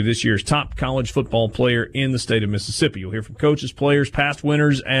to this year's top college football player in the state of Mississippi. You'll hear from coaches, players, past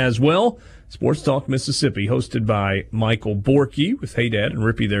winners as well. Sports Talk Mississippi, hosted by Michael Borky, with Hey Dad and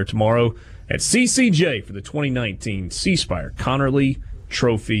Rippy there tomorrow at CCJ for the 2019 C. Spire Connerly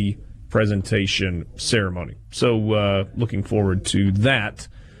Trophy presentation ceremony. So looking forward to that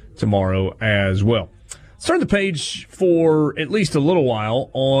tomorrow as well. Let's turn the page for at least a little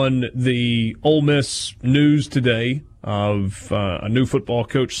while on the Ole Miss news today of a new football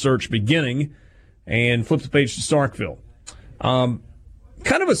coach search beginning, and flip the page to Starkville.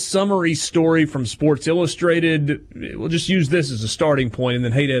 Kind of a summary story from Sports Illustrated. We'll just use this as a starting point, and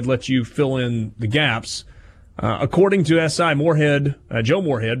then Haydad let you fill in the gaps. According to SI, Joe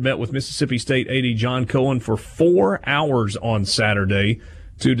Moorhead met with Mississippi State AD John Cohen for 4 hours on Saturday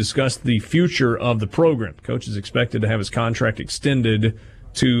to discuss the future of the program. Coach is expected to have his contract extended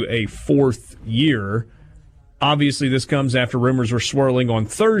to a 4th year. Obviously, this comes after rumors were swirling on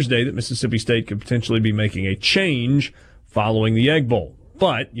Thursday that Mississippi State could potentially be making a change following the Egg Bowl.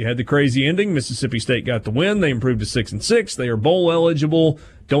 But you had the crazy ending. Mississippi State got the win. They improved to 6-6. They are bowl eligible.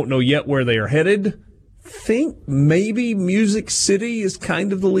 Don't know yet where they are headed. Think maybe Music City is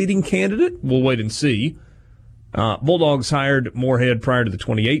kind of the leading candidate. We'll wait and see. Bulldogs hired Moorhead prior to the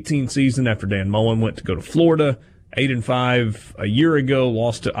 2018 season after Dan Mullen went to go to Florida. 8-5 a year ago,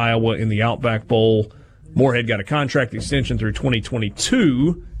 lost to Iowa in the Outback Bowl. Moorhead got a contract extension through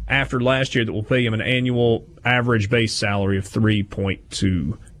 2022 after last year that will pay him an annual average base salary of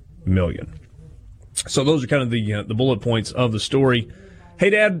 $3.2 million. So those are kind of the bullet points of the story. Hey,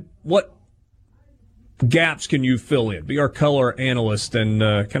 Dad, what gaps can you fill in? Be our color analyst and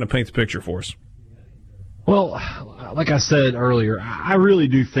kind of paint the picture for us. Well, like I said earlier, I really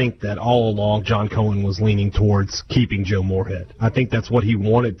do think that all along John Cohen was leaning towards keeping Joe Moorhead. I think that's what he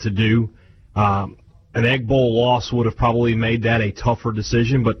wanted to do. An Egg Bowl loss would have probably made that a tougher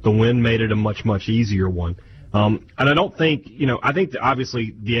decision, but the win made it a much, much easier one. And I don't think, I think that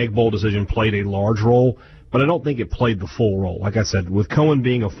obviously the Egg Bowl decision played a large role, but I don't think it played the full role. Like I said, with Cohen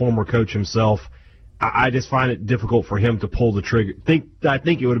being a former coach himself, I just find it difficult for him to pull the trigger. I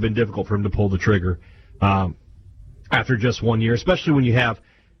think it would have been difficult for him to pull the trigger after just 1 year, especially when you have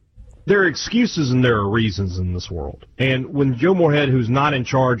 – there are excuses and there are reasons in this world. And when Joe Moorhead, who's not in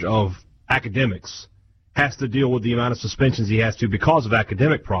charge of academics, has to deal with the amount of suspensions he has to because of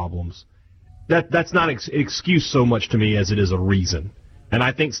academic problems, that's not an excuse so much to me as it is a reason. And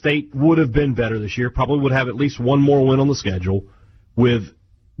I think State would have been better this year, probably would have at least one more win on the schedule with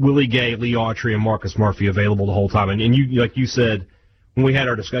Willie Gay, Lee Autry, and Marcus Murphy available the whole time. And you, like you said, when we had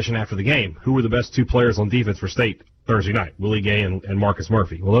our discussion after the game, who were the best 2 players on defense for State Thursday night? Willie Gay and Marcus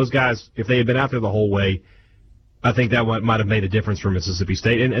Murphy. Well, those guys, if they had been out there the whole way, I think that might have made a difference for Mississippi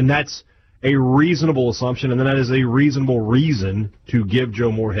State. And that's a reasonable assumption, and then that is a reasonable reason to give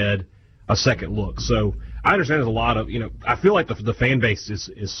Joe Moorhead a second look. So I understand there's a lot of, I feel like the fan base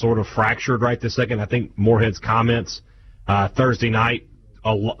is sort of fractured right this second. I think Moorhead's comments Thursday night,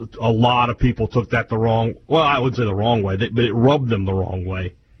 a lot of people took that the wrong, well, I wouldn't say the wrong way, but it rubbed them the wrong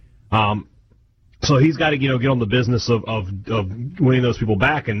way. So he's got to, get on the business of winning those people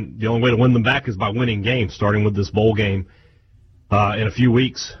back, and the only way to win them back is by winning games, starting with this bowl game in a few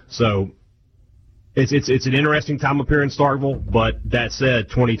weeks. So it's an interesting time up here in Starkville, but that said,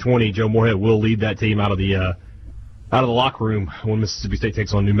 2020, Joe Moorhead will lead that team out of the locker room when Mississippi State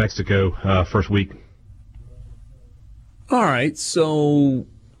takes on New Mexico first week. All right, so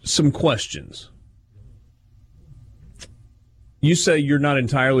some questions. You say you're not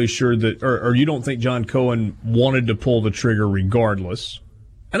entirely sure that, or you don't think John Cohen wanted to pull the trigger regardless.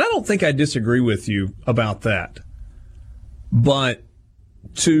 And I don't think I disagree with you about that. But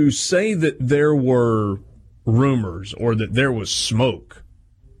to say that there were rumors or that there was smoke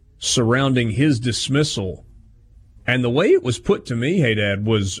surrounding his dismissal, and the way it was put to me, hey, Dad,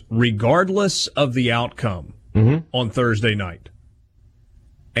 was regardless of the outcome on Thursday night.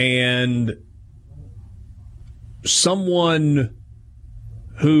 And someone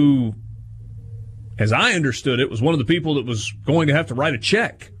who as I understood it, was one of the people that was going to have to write a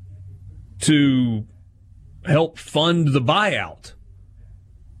check to help fund the buyout,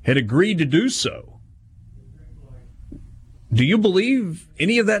 had agreed to do so. Do you believe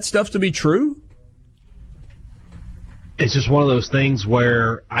any of that stuff to be true? It's just one of those things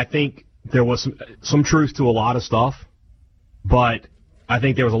where I think there was some truth to a lot of stuff, but I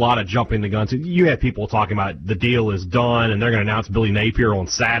think there was a lot of jumping the gun. You had people talking about the deal is done and they're going to announce Billy Napier on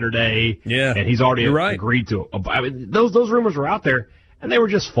Saturday. Yeah, and he's already agreed to it. I mean, those rumors were out there, and they were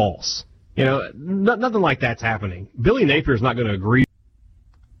just false. You know, nothing like that's happening. Billy Napier's not going to agree.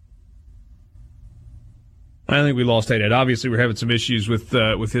 I think we lost Haydad. Obviously, we're having some issues with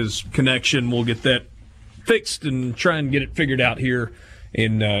his connection. We'll get that fixed and try and get it figured out here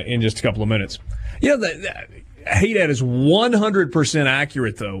in just a couple of minutes. Yeah, Haydad is 100%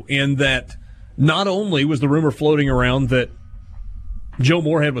 accurate, though, in that not only was the rumor floating around that Joe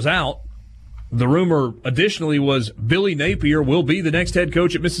Moorhead was out, the rumor additionally was Billy Napier will be the next head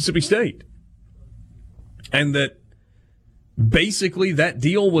coach at Mississippi State. And that basically that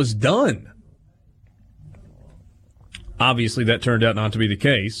deal was done. Obviously, that turned out not to be the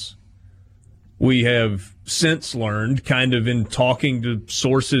case. We have since learned, kind of in talking to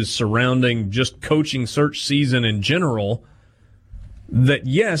sources surrounding just coaching search season in general, that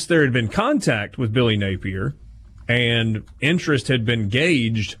yes, there had been contact with Billy Napier and interest had been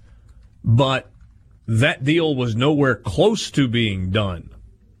gauged, but that deal was nowhere close to being done.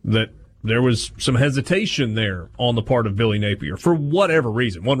 That there was some hesitation there on the part of Billy Napier for whatever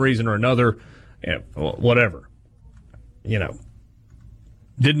reason, one reason or another, whatever. You know,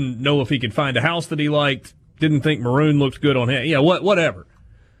 didn't know if he could find a house that he liked, didn't think maroon looked good on him. Yeah, whatever.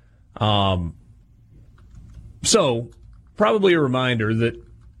 So, probably a reminder that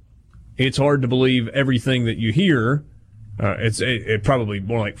it's hard to believe everything that you hear. It's probably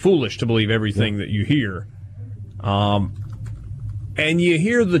more like foolish to believe everything that you hear. And you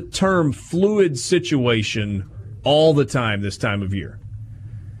hear the term fluid situation all the time this time of year.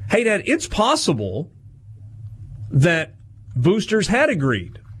 Hey, Dad, it's possible that boosters had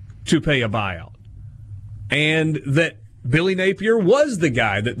agreed to pay a buyout and that Billy Napier was the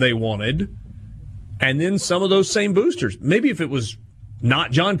guy that they wanted, and then some of those same boosters, maybe if it was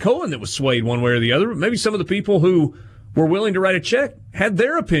not John Cohen that was swayed one way or the other, but maybe some of the people who were willing to write a check had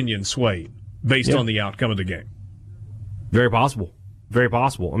their opinion swayed based on the outcome of the game. Very possible. Very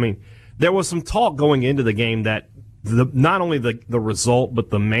possible. I mean, there was some talk going into the game that not only the result,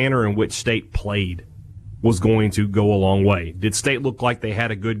 but the manner in which State played was going to go a long way. Did State look like they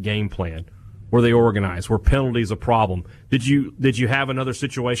had a good game plan? Were they organized? Were penalties a problem? Did you have another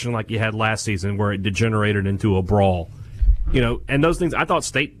situation like you had last season where it degenerated into a brawl? You know, and those things, I thought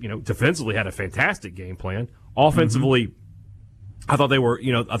State, defensively had a fantastic game plan. Offensively, I thought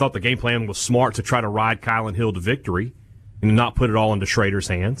I thought the game plan was smart to try to ride Kylan Hill to victory and not put it all into Schrader's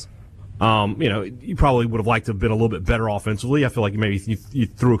hands. You probably would have liked to have been a little bit better offensively. I feel like maybe you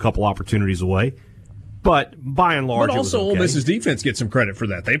threw a couple opportunities away. But by and large, but also it was okay. Ole Miss's defense gets some credit for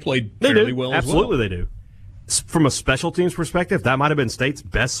that. They played fairly well as well. Absolutely, they do. From a special teams perspective, that might have been State's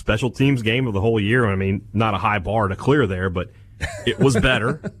best special teams game of the whole year. I mean, not a high bar to clear there, but it was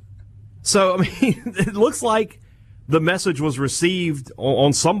better. So, I mean, it looks like the message was received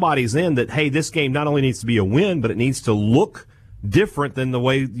on somebody's end that, hey, this game not only needs to be a win, but it needs to look different than the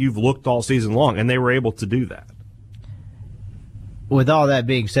way you've looked all season long, and they were able to do that. With all that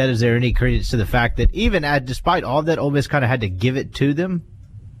being said, is there any credence to the fact that even despite all of that, Ole Miss kind of had to give it to them?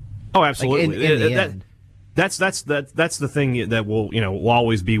 Oh, absolutely. Like in the end. That's the thing that we'll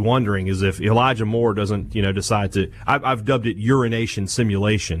always be wondering is if Elijah Moore doesn't decide to. I've dubbed it urination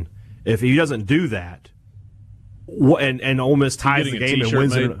simulation. If he doesn't do that, and Ole Miss ties the game and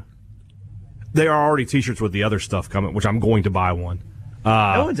wins it, there are already T-shirts with the other stuff coming, which I'm going to buy one.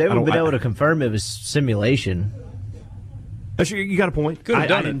 No one's ever been able to confirm it was simulation. You got a point. Could have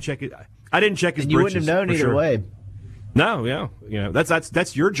done I didn't check it. I didn't check his and you britches. wouldn't have known either way. No, yeah,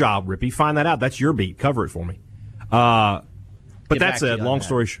 that's your job, Rippy. Find that out. That's your beat. Cover it for me. But that said, long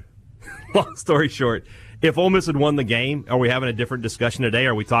story short, if Ole Miss had won the game, are we having a different discussion today?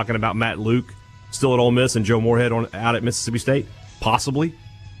 Are we talking about Matt Luke still at Ole Miss and Joe Moorhead out at Mississippi State? Possibly,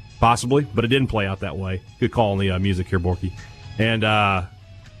 but it didn't play out that way. Good call on the music here, Borky. And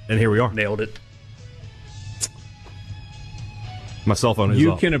here we are. Nailed it. My cell phone is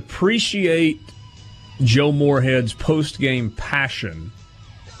You off. can appreciate Joe Moorhead's post-game passion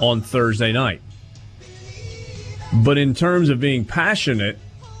on Thursday night. But in terms of being passionate,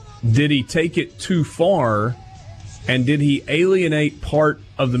 did he take it too far, and did he alienate part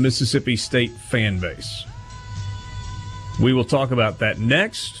of the Mississippi State fan base? We will talk about that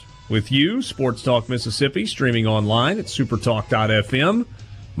next. with you. Sports Talk Mississippi, streaming online at supertalk.fm.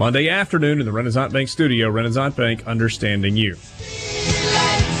 Monday afternoon in the Renaissance Bank studio. Renaissance Bank, understanding you.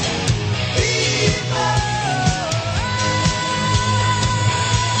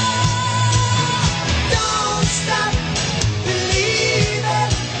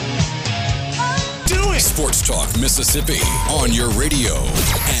 Sports Talk Mississippi on your radio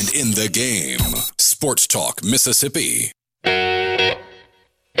and in the game. Sports Talk Mississippi.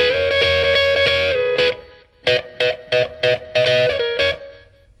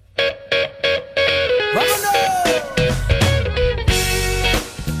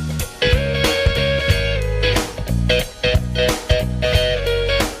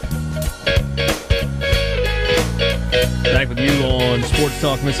 Back with you on Sports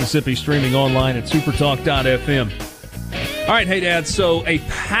Talk Mississippi, streaming online at supertalk.fm. All right, hey, Dad, so a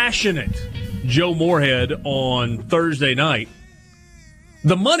passionate Joe Moorhead on Thursday night.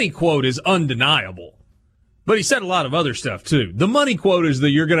 The money quote is undeniable, but he said a lot of other stuff, too. The money quote is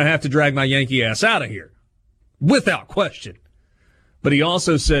that you're going to have to drag my Yankee ass out of here, without question. But he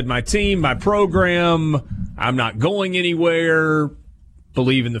also said, my team, my program, I'm not going anywhere,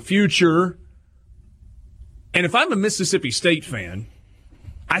 believe in the future. And if I'm a Mississippi State fan,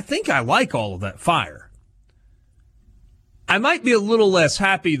 I think I like all of that fire. I might be a little less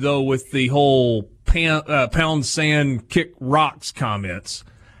happy, though, with the whole pound sand, kick rocks comments.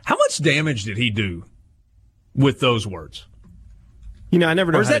 How much damage did he do with those words? You know, I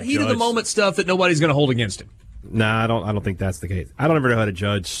never know. Or is that heat of the moment stuff that nobody's going to hold against him? No, I don't think that's the case. I don't ever know how to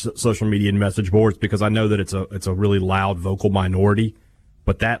judge social media and message boards because I know that it's a really loud vocal minority.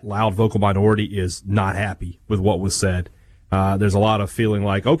 But that loud vocal minority is not happy with what was said. There's a lot of feeling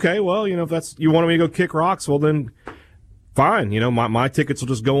like, okay, well, you know, if that's you want me to go kick rocks, well then, fine. You know, my tickets will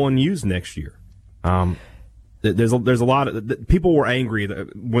just go unused next year. There's a lot of people were angry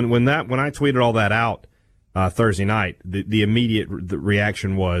when I tweeted all that out Thursday night. The immediate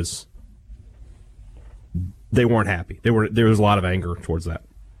reaction was they weren't happy. There was a lot of anger towards that.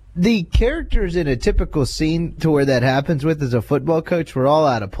 The characters in a typical scene to where that happens with as a football coach were all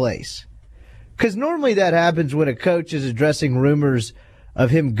out of place. Because normally that happens when a coach is addressing rumors of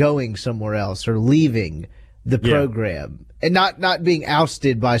him going somewhere else or leaving the program. And not being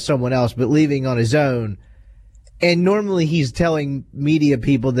ousted by someone else, but leaving on his own. And normally he's telling media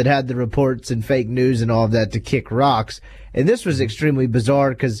people that had the reports and fake news and all of that to kick rocks. And this was extremely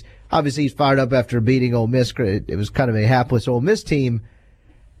bizarre because obviously he's fired up after beating Ole Miss. It was kind of a hapless Ole Miss team.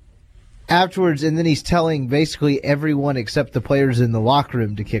 Afterwards, and then he's telling basically everyone except the players in the locker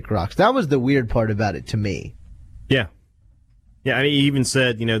room to kick rocks. That was the weird part about it to me. Yeah. Yeah, I mean, he even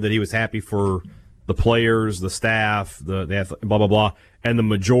said, you know, that he was happy for the players, the staff, the blah, blah, blah, and the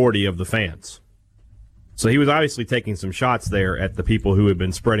majority of the fans. So he was obviously taking some shots there at the people who had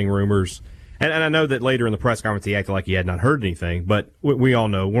been spreading rumors. And I know that later in the press conference he acted like he had not heard anything, but we all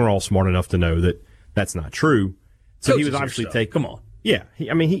know, we're all smart enough to know that that's not true. So he was obviously taking... Come on. Yeah,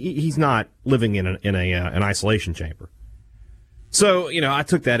 he's not living in an isolation chamber. So, you know, I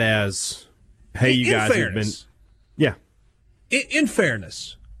took that as, hey, you guys have been... Yeah. In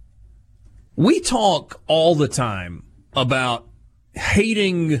fairness, we talk all the time about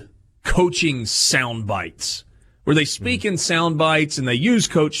hating coaching sound bites, where they speak in sound bites and they use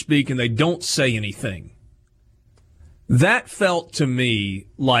coach speak and they don't say anything. That felt to me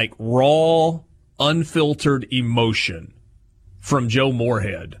like raw, unfiltered emotion from Joe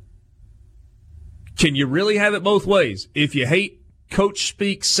Moorhead. Can you really have it both ways? If you hate coach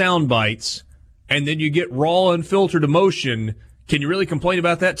speak sound bites and then you get raw, unfiltered emotion, can you really complain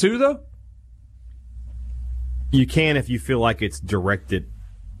about that too, though? You can if you feel like it's directed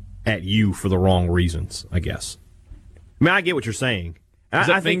at you for the wrong reasons, I guess. I mean, I get what you're saying. Is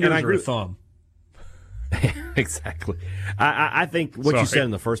that fingers or a thumb? Exactly. I think what you said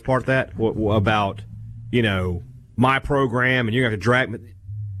in the first part of that about, you know, my program and you're going to drag me,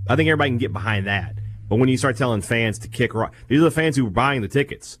 I think everybody can get behind that. But when you start telling fans to kick rock, these are the fans who are buying the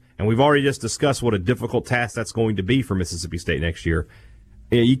tickets. And we've already just discussed what a difficult task that's going to be for Mississippi State next year.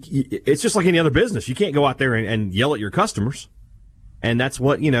 It's just like any other business. You can't go out there and yell at your customers. And that's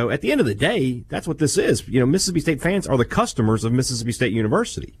what, you know, at the end of the day, that's what this is. You know, Mississippi State fans are the customers of Mississippi State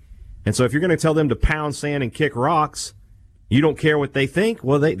University. And so if you're going to tell them to pound sand and kick rocks, you don't care what they think,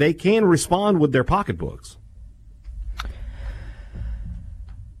 well, they can respond with their pocketbooks.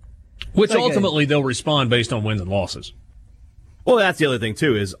 Which ultimately they'll respond based on wins and losses. Well, that's the other thing,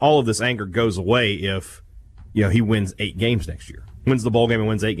 too, is all of this anger goes away if, you know, he wins 8 games next year. Wins the bowl game and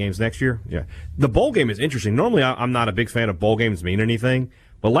wins 8 games next year. Yeah. The bowl game is interesting. Normally, I'm not a big fan of bowl games mean anything,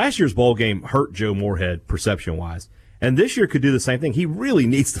 but last year's bowl game hurt Joe Moorhead perception-wise. And this year could do the same thing. He really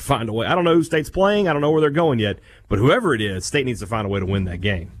needs to find a way. I don't know who State's playing. I don't know where they're going yet. But whoever it is, State needs to find a way to win that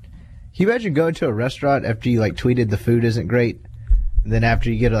game. Can you imagine going to a restaurant after you tweeted the food isn't great, and then after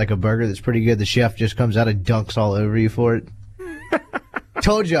you get a burger that's pretty good, the chef just comes out and dunks all over you for it?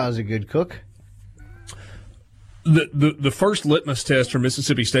 Told you I was a good cook. The first litmus test for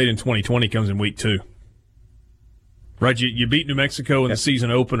Mississippi State in 2020 comes in week 2. Right, you beat New Mexico in the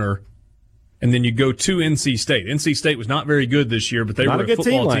season opener, and then you go to NC State. NC State was not very good this year, but they were a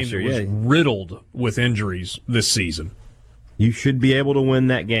football team that was riddled with injuries this season. You should be able to win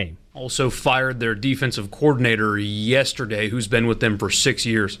that game. Also fired their defensive coordinator yesterday, who's been with them for 6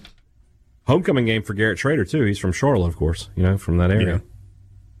 years. Homecoming game for Garrett Schrader, too. He's from Charlotte, of course, from that area.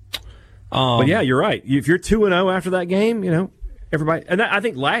 But yeah, you're right. If you're 2-0 after that game, everybody, and I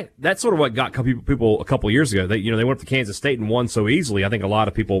think that's sort of what got people a couple of years ago. They went up to Kansas State and won so easily. I think a lot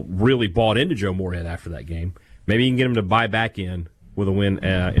of people really bought into Joe Moorhead after that game. Maybe you can get him to buy back in with a win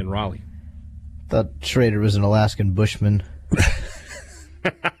in Raleigh. Thought Schrader was an Alaskan bushman.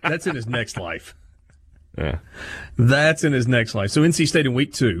 That's in his next life. Yeah, that's in his next life. So NC State in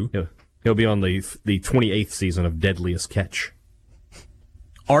week 2. He'll be on the 28th season of Deadliest Catch.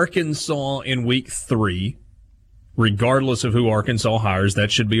 Arkansas in week 3. Regardless of who Arkansas hires,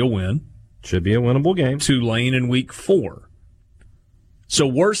 that should be a win. Should be a winnable game. Tulane in week 4. So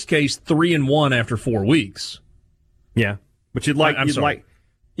worst case, 3-1 after 4 weeks. Yeah, but you'd like.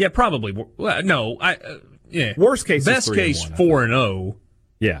 Yeah, probably. No, yeah. Worst case, best case, 4-0.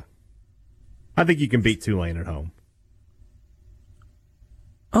 Yeah, I think you can beat Tulane at home.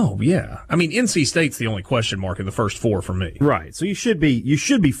 Oh yeah, I mean NC State's the only question mark in the first 4 for me. Right, so you should be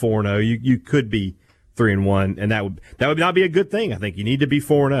 4-0. You could be 3-1, and that would not be a good thing. I think you need to be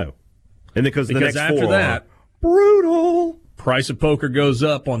 4-0, and because the next after 4 that, brutal. Price of poker goes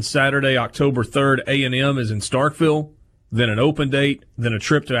up on Saturday, October 3rd. A&M is in Starkville, then an open date, then a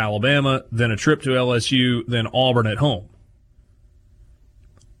trip to Alabama, then a trip to LSU, then Auburn at home,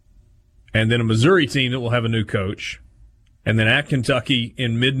 and then a Missouri team that will have a new coach, and then at Kentucky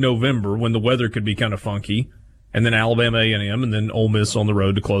in mid-November when the weather could be kind of funky, and then Alabama A&M, and then Ole Miss on the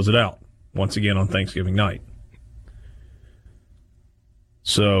road to close it out. Once again on Thanksgiving night.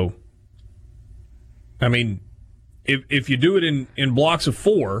 So, I mean, if you do it in blocks of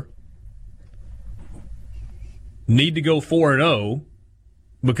 4, need to go 4-0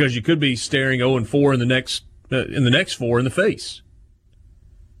 because you could be staring 0-4 in the next 4 in the face.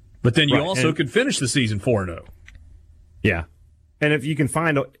 But then you also could finish the season 4-0. Yeah, and if you can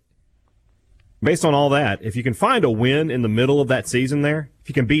based on all that, if you can find a win in the middle of that season there, if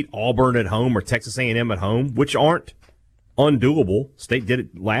you can beat Auburn at home or Texas A&M at home, which aren't undoable, State did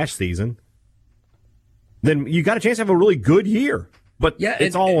it last season, then you got a chance to have a really good year. But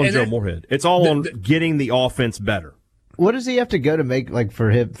it's all on Joe Moorhead. It's all on getting the offense better. What does he have to go to make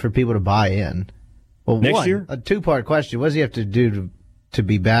for people to buy in? Well, next year? A 2-part question. What does he have to do to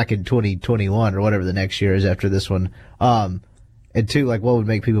be back in 2021 or whatever the next year is after this one? And 2, what would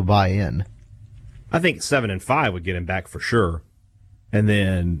make people buy in? I think 7-5 would get him back for sure, and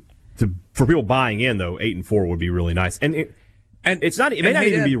then for people buying in though, 8-4 would be really nice. And it's not. It may not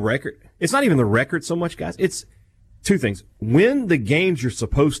even be record. It's not even the record so much, guys. It's 2 things: win the games you're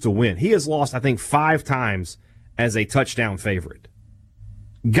supposed to win. He has lost, I think, 5 times as a touchdown favorite.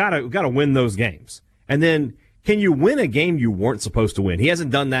 Gotta win those games, and then can you win a game you weren't supposed to win? He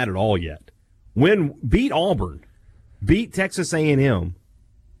hasn't done that at all yet. Beat Auburn, beat Texas A&M,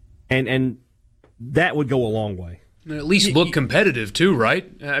 and that would go a long way. At least look competitive, too,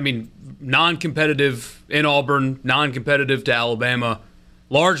 right? I mean, non-competitive in Auburn, non-competitive to Alabama,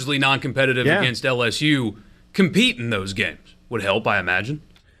 largely non-competitive against LSU. Compete in those games would help, I imagine.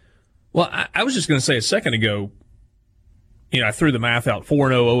 Well, I was just going to say a second ago, I threw the math out,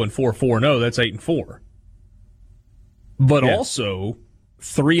 4-0, 0-4, 4-0, that's 8-4. But also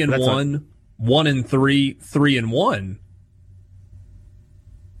 3-1, 1-3, 3-1.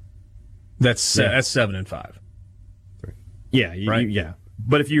 That's 7-5. Yeah, right? Yeah.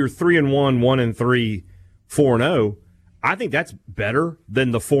 But if you're 3-1, 1-3, 4-0, I think that's better than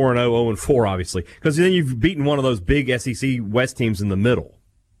the 4-0, 0-4, obviously, because then you've beaten one of those big SEC West teams in the middle.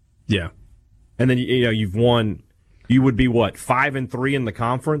 Yeah, and then you've won. You would be 5-3 in the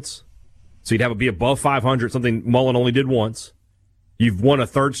conference, so you'd be above 500. Something Mullen only did once. You've won a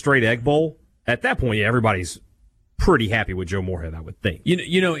 3rd straight Egg Bowl. At that point, everybody's pretty happy with Joe Moorhead, I would think.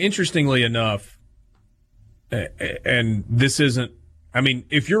 Interestingly enough, and this isn't, I mean,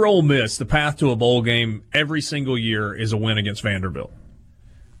 if you're Ole Miss, the path to a bowl game every single year is a win against Vanderbilt.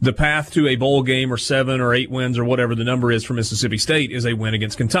 The path to a bowl game or 7 or 8 wins or whatever the number is for Mississippi State is a win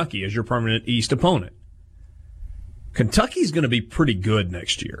against Kentucky as your permanent East opponent. Kentucky's going to be pretty good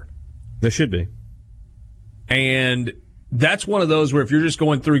next year. They should be. And that's one of those where if you're just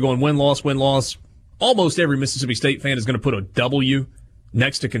going through going win-loss, win-loss, almost every Mississippi State fan is going to put a W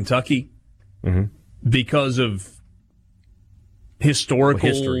next to Kentucky because of historical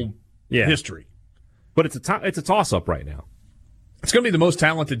history. Yeah. History. But it's a toss-up right now. It's going to be the most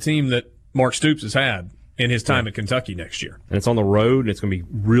talented team that Mark Stoops has had in his time at Kentucky next year. And it's on the road. And it's going to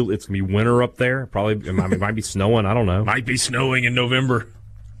be It's going to be winter up there. Probably it might be snowing. I don't know. Might be snowing in November.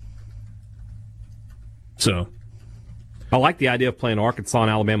 So, I like the idea of playing Arkansas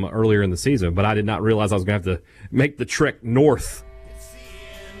and Alabama earlier in the season, but I did not realize I was going to have to make the trek north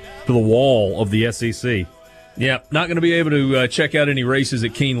to the wall of the SEC. Yeah, not going to be able to check out any races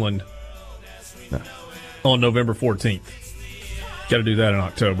at Keeneland on November 14th. Got to do that in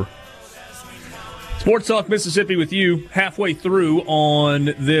October. Sports Talk Mississippi with you halfway through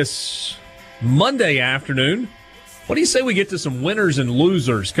on this Monday afternoon. What do you say we get to some winners and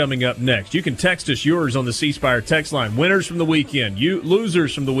losers coming up next? You can text us yours on the C Spire text line. Winners from the weekend,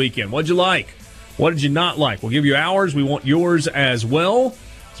 losers from the weekend. What'd you like? What did you not like? We'll give you ours. We want yours as well.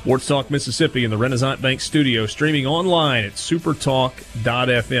 Sports Talk Mississippi in the Renaissance Bank studio, streaming online at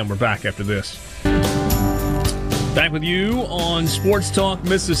supertalk.fm. We're back after this. Back with you on Sports Talk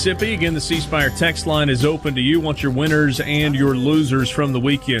Mississippi. Again, the C Spire text line is open to you. Want your winners and your losers from the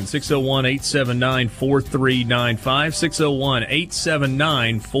weekend. 601-879-4395.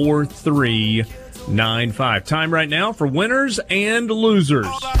 601-879-4395. Time right now for winners and losers.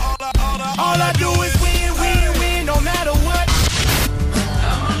 All I do is win, win, win, no matter what.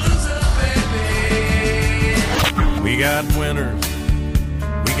 I'm a loser, baby. We got winners.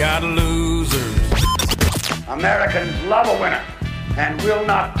 We got losers. Americans love a winner and will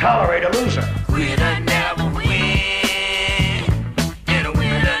not tolerate a loser. Winner never win, and a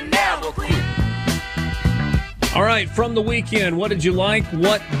winner never quit. All right, from the weekend, what did you like?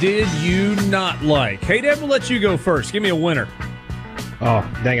 What did you not like? Hey, Deb, we'll let you go first. Give me a winner. Oh,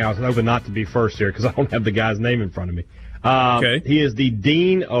 dang it. I was hoping not to be first here because I don't have the guy's name in front of me. Okay. He is the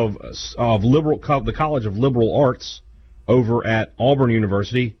dean of the College of Liberal Arts over at Auburn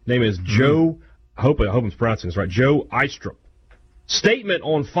University. Name is Joe, I hope I'm pronouncing this right, Joe Eistrup. Statement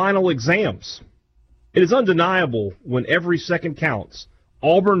on final exams. It is undeniable when every second counts.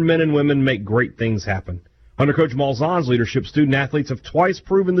 Auburn men and women make great things happen. Under Coach Malzahn's leadership, student-athletes have twice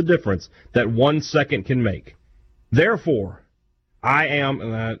proven the difference that 1 second can make. Therefore, I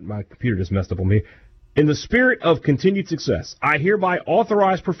am, my computer just messed up on me, in the spirit of continued success, I hereby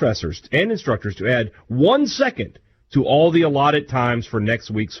authorize professors and instructors to add 1 second to all the allotted times for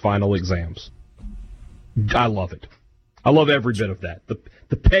next week's final exams. I love it. I love every bit of that.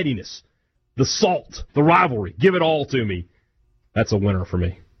 The pettiness, the salt, the rivalry. Give it all to me. That's a winner for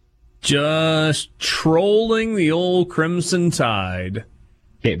me. Just trolling the old Crimson Tide.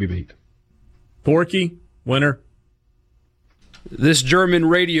 Can't be beat. Porky, winner. This German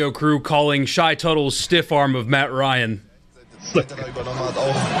radio crew calling Shai Tuttle's stiff arm of Matt Ryan. Einen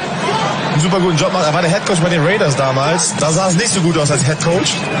super guten Job macht. Er war der Headcoach bei den Raiders damals. Da sah es nicht so gut aus als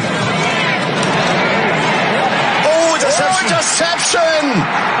Headcoach. Oh, Interception!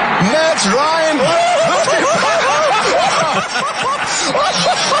 Matt Ryan!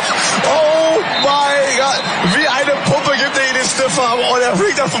 Oh mein Gott! Wie eine Puppe gibt er ihn den Stiffarm und er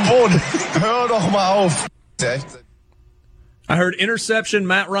fliegt auf den Boden. Hör doch mal auf. I heard interception,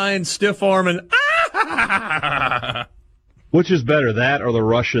 Matt Ryan, stiff arm, and Which is better, that or the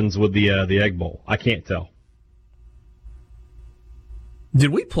Russians with the Egg Bowl? I can't tell.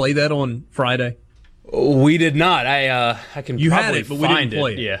 Did we play that on Friday? We did not. I can You probably had it, but we find didn't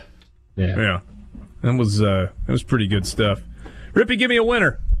play it. Yeah. Yeah. That was pretty good stuff. Rippy, give me a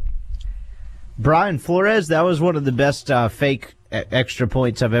winner. Brian Flores, that was one of the best fake extra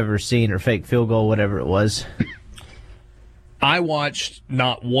points I've ever seen, or fake field goal, whatever it was. I watched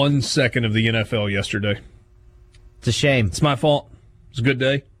not 1 second of the NFL yesterday. It's a shame. It's my fault. It was a good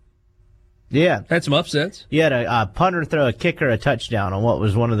day. Yeah. Had some upsets. You had a punter throw a kicker a touchdown on what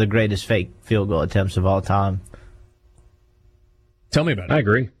was one of the greatest fake field goal attempts of all time. Tell me about it. I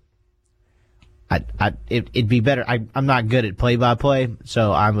agree. It'd be better. I'm not good at play-by-play,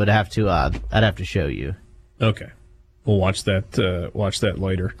 so I would have to. I'd have to show you. Okay, we'll watch that. Watch that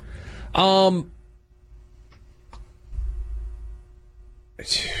later. I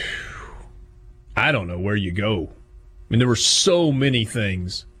don't know where you go. I mean, there were so many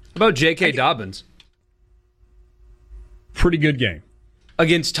things. How about J.K. Dobbins? Pretty good game.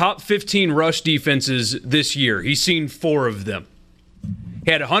 Against top 15 rush defenses this year. He's seen 4 of them.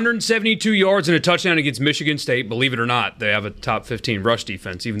 He had 172 yards and a touchdown against Michigan State. Believe it or not, they have a top 15 rush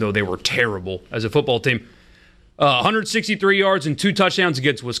defense, even though they were terrible as a football team. 163 yards and 2 touchdowns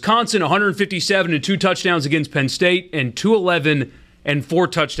against Wisconsin, 157 and 2 touchdowns against Penn State, and 211 and 4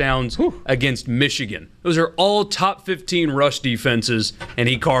 touchdowns against Michigan. Those are all top 15 rush defenses, and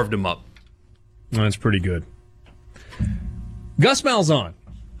he carved them up. That's pretty good. Gus Malzahn.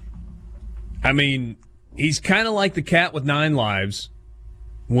 I mean, he's kind of like the cat with 9 lives.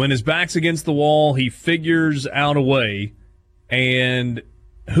 When his back's against the wall, he figures out a way. And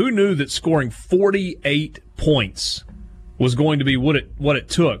who knew that scoring 48 points was going to be what it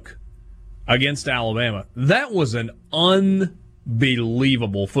took against Alabama? That was an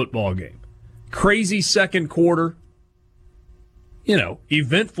unbelievable football game. Crazy second quarter,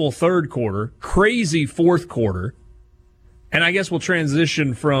 eventful third quarter, crazy fourth quarter. And I guess we'll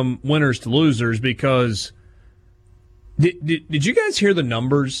transition from winners to losers because did you guys hear the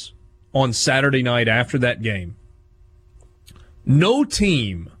numbers on Saturday night after that game? No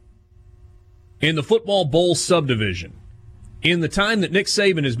team in the football bowl subdivision in the time that Nick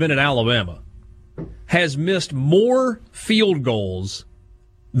Saban has been at Alabama has missed more field goals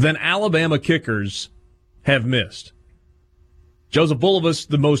than Alabama kickers have missed. Joseph Bulovas,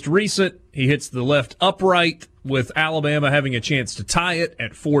 the most recent, he hits the left upright with Alabama having a chance to tie it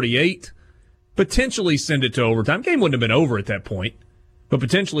at 48, potentially send it to overtime. Game wouldn't have been over at that point, but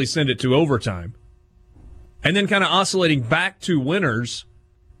potentially send it to overtime. And then kind of oscillating back to winners,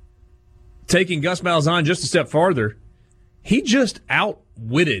 taking Gus Malzahn just a step farther, he just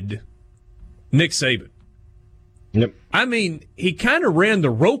outwitted Nick Saban. Yep. I mean, he kind of ran the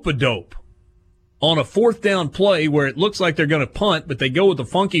rope-a-dope on a fourth down play where it looks like they're going to punt, but they go with a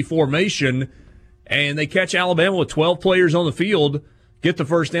funky formation, and they catch Alabama with 12 players on the field, get the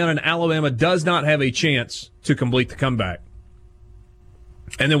first down, and Alabama does not have a chance to complete the comeback.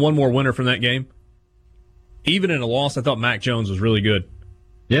 And then one more winner from that game. Even in a loss, I thought Mac Jones was really good.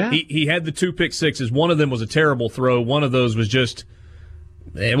 Yeah. He had the 2 pick sixes. One of them was a terrible throw. One of those was just,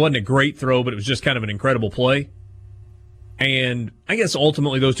 it wasn't a great throw, but it was just kind of an incredible play. And I guess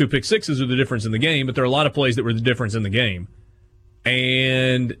ultimately those 2 pick sixes are the difference in the game, but there are a lot of plays that were the difference in the game.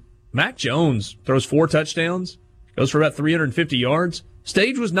 And Mac Jones throws 4 touchdowns, goes for about 350 yards.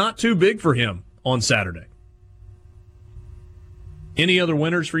 Stage was not too big for him on Saturday. Any other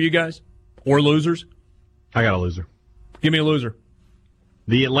winners for you guys? Or losers? I got a loser. Give me a loser.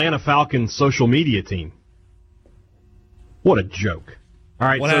 The Atlanta Falcons social media team. What a joke. All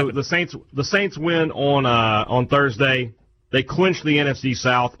right, What so happened? the Saints win on Thursday. They clinched the NFC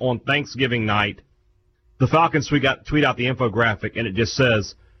South on Thanksgiving night. The Falcons tweet out the infographic, and it just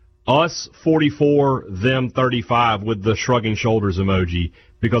says, us 44, them 35, with the shrugging shoulders emoji,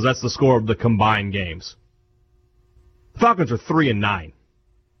 because that's the score of the combined games. The Falcons are 3-9.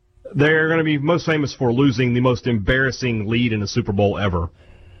 They're going to be most famous for losing the most embarrassing lead in a Super Bowl ever.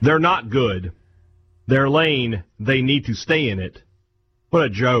 They're not good. Their lane, they need to stay in it. What a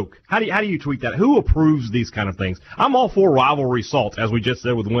joke. How do you tweet that? Who approves these kind of things? I'm all for rivalry salt, as we just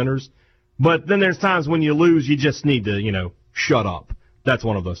said with winners. But then there's times when you lose, you just need to, shut up. That's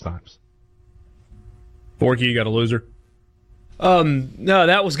one of those times. Forky, you got a loser? No,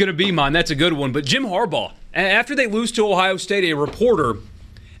 that was going to be mine. That's a good one. But Jim Harbaugh, after they lose to Ohio State, a reporter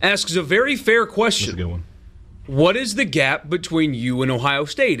asks a very fair question. That's a good one. What is the gap between you and Ohio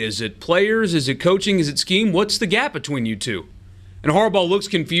State? Is it players? Is it coaching? Is it scheme? What's the gap between you two? And Harbaugh looks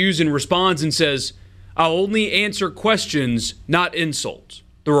confused and responds and says, I'll only answer questions, not insults.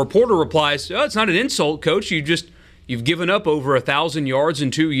 The reporter replies, it's not an insult, Coach. You've given up over 1,000 yards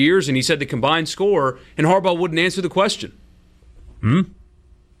in 2 years, and he said the combined score, and Harbaugh wouldn't answer the question.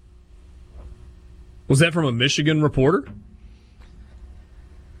 Was that from a Michigan reporter?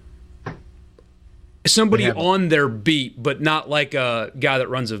 Somebody on their beat, but not like a guy that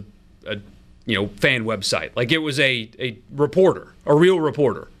runs a fan website. Like it was a reporter, a real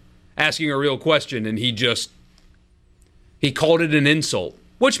reporter, asking a real question, and he called it an insult.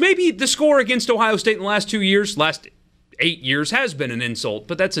 Which maybe the score against Ohio State in the last 2 years, last 8 years, has been an insult,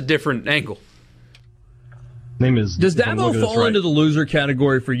 but that's a different angle. Does Dabo fall into the loser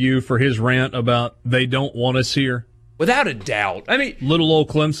category for you for his rant about they don't want us here? Without a doubt. I mean, little old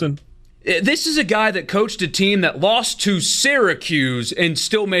Clemson. This is a guy that coached a team that lost to Syracuse and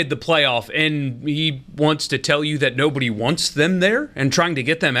still made the playoff, and he wants to tell you that nobody wants them there and trying to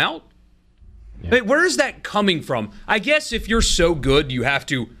get them out? Yeah. I mean, where is that coming from? I guess if you're so good, you have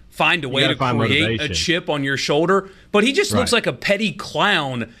to find a way to create motivation. A chip on your shoulder. But he just looks like a petty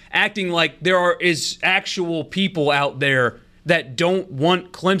clown acting like there is actual people out there that don't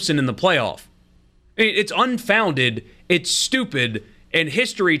want Clemson in the playoff. I mean, it's unfounded. It's stupid. And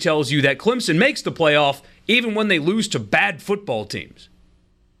history tells you that Clemson makes the playoff even when they lose to bad football teams.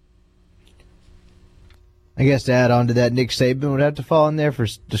 I guess to add on to that, Nick Saban would have to fall in there for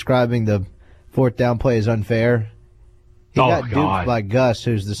describing the fourth down play as unfair. He got duped by Gus,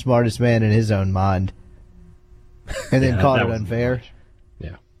 who's the smartest man in his own mind, and then called it unfair.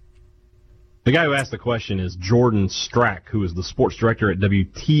 Yeah. The guy who asked the question is Jordan Strack, who is the sports director at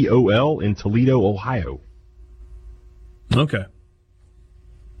WTOL in Toledo, Ohio. Okay.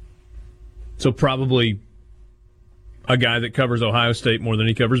 So probably a guy that covers Ohio State more than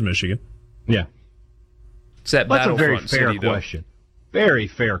he covers Michigan. Yeah. It's that That's a very Battlefront fair city, though. question. Very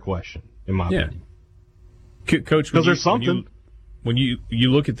fair question, in my opinion. Coach, because there's something. When you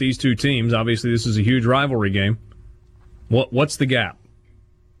look at these two teams, obviously this is a huge rivalry game. What's the gap?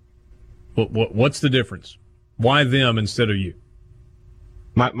 What's the difference? Why them instead of you?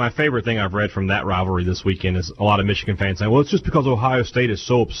 My favorite thing I've read from that rivalry this weekend is a lot of Michigan fans saying, well, it's just because Ohio State is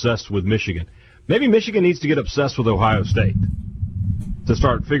so obsessed with Michigan. Maybe Michigan needs to get obsessed with Ohio State to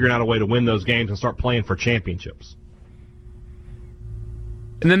start figuring out a way to win those games and start playing for championships.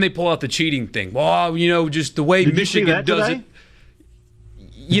 And then they pull out the cheating thing. Well, just the way Michigan does it.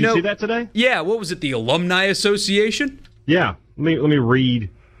 Did you see that today? Yeah, what was it, the Alumni Association? Yeah. Let me read.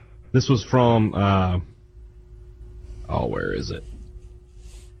 This was from where is it?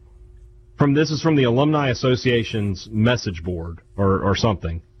 This is from the Alumni Association's message board or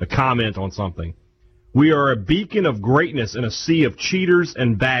something, a comment on something. We are a beacon of greatness in a sea of cheaters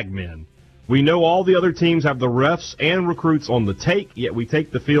and bagmen. We know all the other teams have the refs and recruits on the take, yet we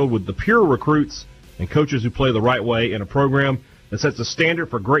take the field with the pure recruits and coaches who play the right way in a program that sets a standard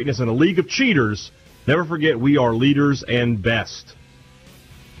for greatness in a league of cheaters. Never forget, we are leaders and best.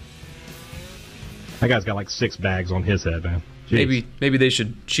 That guy's got like 6 bags on his head, man. Jeez. Maybe they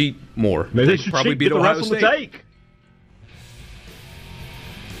should cheat more. Maybe they should probably cheat, beat get the Ohio refs State. on the take.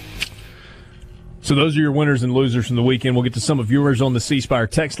 So those are your winners and losers from the weekend. We'll get to some of yours on the C Spire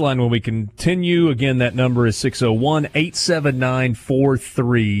text line when we continue. Again, that number is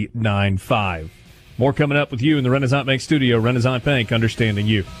 601-879-4395. More coming up with you in the Renaissance Bank studio. Renaissance Bank, understanding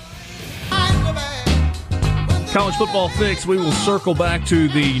you. College Football Fix, we will circle back to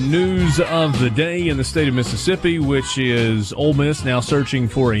the news of the day in the state of Mississippi, which is Ole Miss now searching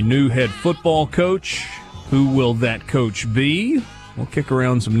for a new head football coach. Who will that coach be? We'll kick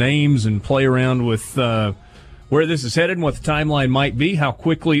around some names and play around with where this is headed and what the timeline might be, how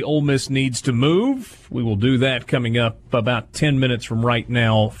quickly Ole Miss needs to move. We will do that coming up about 10 minutes from right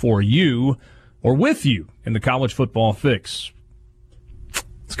now for you or with you in the College Football Fix.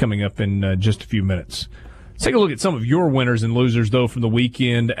 It's coming up in just a few minutes. Let's take a look at some of your winners and losers, though, from the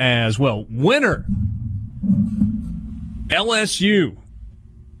weekend as well. Winner, LSU,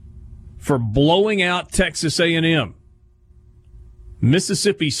 for blowing out Texas A&M.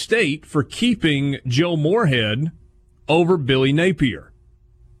 Mississippi State for keeping Joe Moorhead over Billy Napier.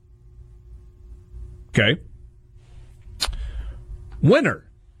 Okay. Winner,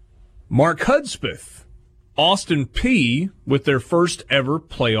 Mark Hudspeth, Austin Peay with their first ever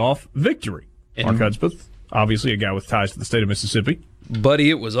playoff victory. Mark Hudspeth, obviously a guy with ties to the state of Mississippi. Buddy,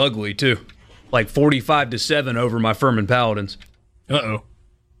 it was ugly, too. Like 45-7 over my Furman Paladins. Uh-oh.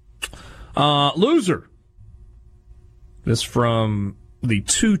 Loser. This from the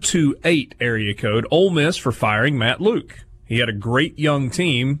 228 area code. Ole Miss for firing Matt Luke. He had a great young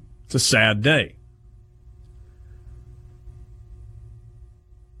team. It's a sad day.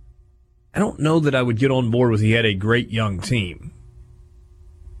 I don't know that I would get on board with he had a great young team.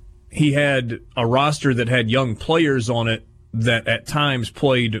 He had a roster that had young players on it that at times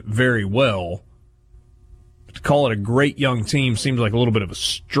played very well. But to call it a great young team seems like a little bit of a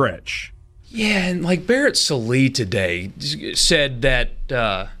stretch. Yeah, and like Barrett Sallee today said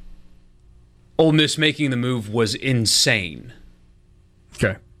that Ole Miss making the move was insane.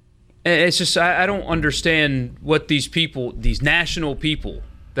 Okay. And it's just, I don't understand what these people, these national people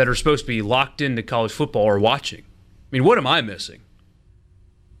that are supposed to be locked into college football are watching. I mean, what am I missing?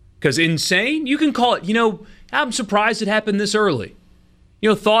 Because insane? You can call it, I'm surprised it happened this early.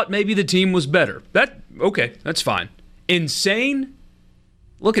 Thought maybe the team was better. Okay, that's fine. Insane?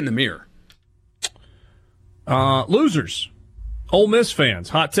 Look in the mirror. Losers. Ole Miss fans.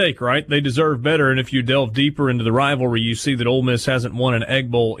 Hot take, right? They deserve better, and if you delve deeper into the rivalry, you see that Ole Miss hasn't won an Egg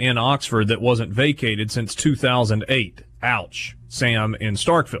Bowl in Oxford that wasn't vacated since 2008. Ouch. Sam in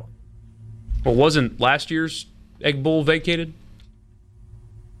Starkville. Well, wasn't last year's Egg Bowl vacated?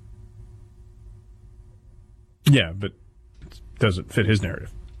 Yeah, but it doesn't fit his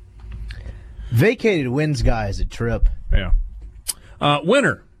narrative. Vacated wins guy is a trip. Yeah.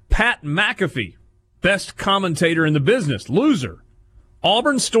 Winner, Pat McAfee. Best commentator in the business. Loser,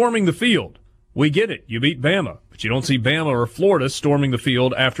 Auburn storming the field. We get it. You beat Bama, but you don't see Bama or Florida storming the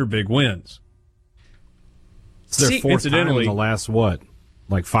field after big wins. It's their fourth time in the last,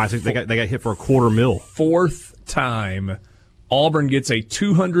 like 5, 6, they got hit for $250,000. Fourth time, Auburn gets a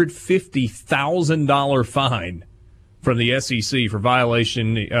 $250,000 fine from the SEC for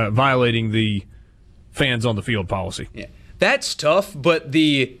violating the fans on the field policy. Yeah. That's tough, but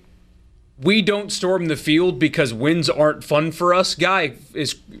we don't storm the field because wins aren't fun for us guy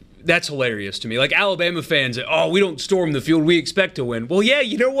that's hilarious to me. Like Alabama fans, we don't storm the field, we expect to win. Well, yeah,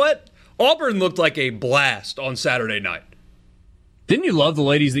 you know what? Auburn looked like a blast on Saturday night. Didn't you love the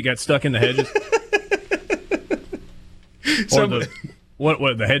ladies that got stuck in the hedges?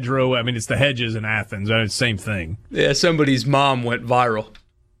 Or the hedgerow? I mean, it's the hedges in Athens. It's the same thing. Yeah, somebody's mom went viral.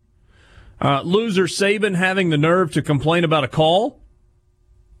 Loser Saban having the nerve to complain about a call.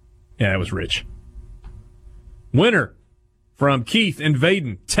 Yeah, that was rich. Winner from Keith and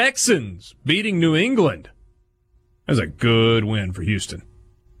Vaden. Texans beating New England. That was a good win for Houston.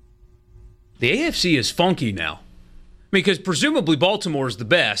 The AFC is funky now. Because presumably Baltimore is the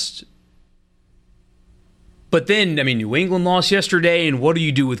best. But then, New England lost yesterday, and what do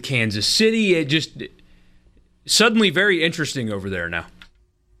you do with Kansas City? It just suddenly very interesting over there now.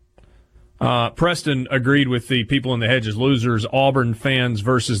 Preston agreed with the people in the hedges. Losers, Auburn fans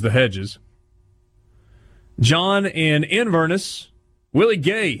versus the hedges. John in Inverness. Willie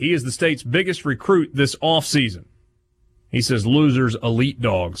Gay, he is the state's biggest recruit this offseason. He says losers, elite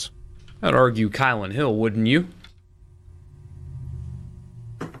dogs. I'd argue Kylan Hill, wouldn't you?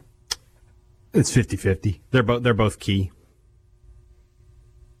 It's 50-50. They're both key.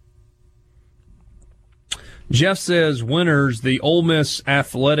 Jeff says winners, the Ole Miss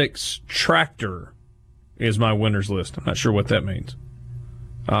Athletics Tractor is my winners list. I'm not sure what that means.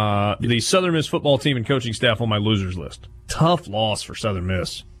 The Southern Miss football team and coaching staff on my losers list. Tough loss for Southern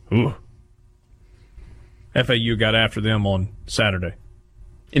Miss. Ooh. FAU got after them on Saturday.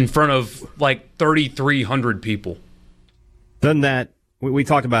 In front of 3,300 people. Doesn't that, we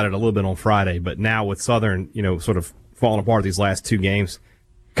talked about it a little bit on Friday, but now with Southern, sort of falling apart these last two games,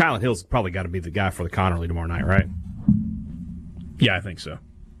 Kylan Hill's probably got to be the guy for the Connerly tomorrow night, right? Yeah, I think so.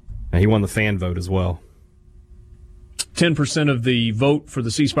 And he won the fan vote as well. 10% of the vote for the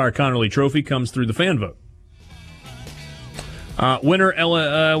C Spire Connerly Trophy comes through the fan vote. Winner,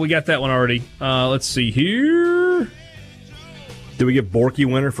 Ella, we got that one already. Let's see here. Did we give Borky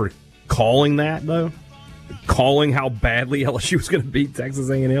winner for calling that, though? Calling how badly LSU was going to beat Texas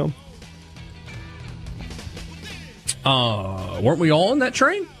A&M? Weren't we all on that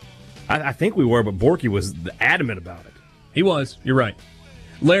train? I think we were, but Borky was adamant about it. He was. You're right.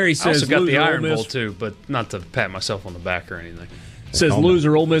 Larry says, I also got the Iron Bowl, too, but not to pat myself on the back or anything. Says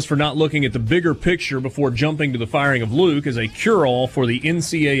loser Ole Miss for not looking at the bigger picture before jumping to the firing of Luke as a cure-all for the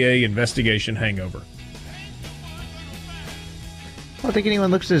NCAA investigation hangover. I don't think anyone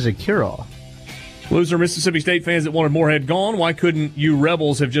looks as a cure-all. Loser Mississippi State fans that wanted Moorhead gone. Why couldn't you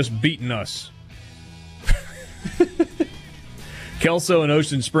Rebels have just beaten us? Kelso in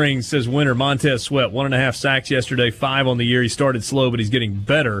Ocean Springs says winner Montez Sweat. 1.5 sacks yesterday, 5 on the year. He started slow, but he's getting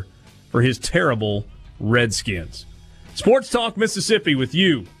better for his terrible Redskins. Sports Talk Mississippi with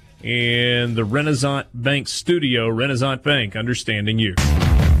you in the Renaissance Bank studio. Renaissance Bank, understanding you.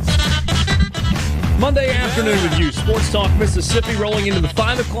 Monday afternoon with you. Sports Talk Mississippi rolling into the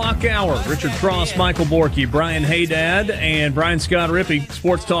 5 o'clock hour. Richard Cross, Michael Borky, Brian Haydad, and Brian Scott Rippey.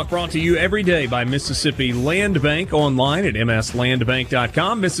 Sports Talk brought to you every day by Mississippi Land Bank, online at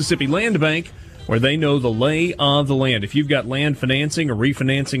mslandbank.com. Mississippi Land Bank, where they know the lay of the land. If you've got land financing or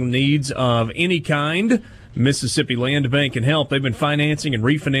refinancing needs of any kind, Mississippi Land Bank can help. They've been financing and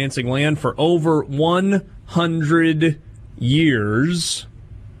refinancing land for over 100 years.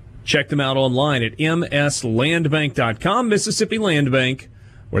 Check them out online at mslandbank.com. Mississippi Land Bank,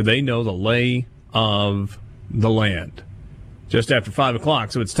 where they know the lay of the land. Just after 5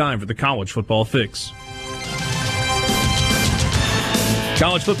 o'clock, so it's time for the College Football Fix.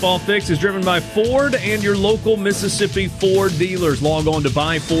 College Football Fix is driven by Ford and your local Mississippi Ford dealers. Log on to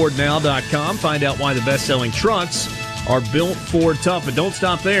buyfordnow.com. Find out why the best-selling trucks are built Ford tough. But don't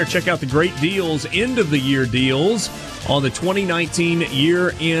stop there. Check out the great deals, end-of-the-year deals, on the 2019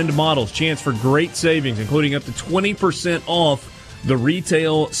 year-end models. Chance for great savings, including up to 20% off the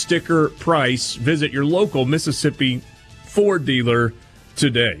retail sticker price. Visit your local Mississippi Ford dealer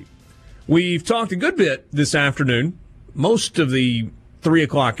today. We've talked a good bit this afternoon, most of the 3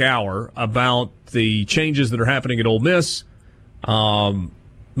 o'clock hour, about the changes that are happening at Ole Miss.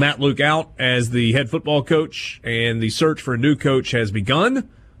 Matt Luke out as the head football coach, and the search for a new coach has begun,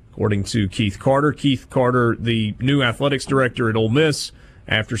 according to Keith Carter. Keith Carter, the new athletics director at Ole Miss,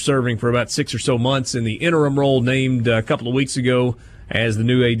 after serving for about 6 or so months in the interim role, named a couple of weeks ago as the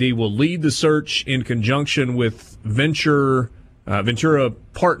new AD, will lead the search in conjunction with Ventura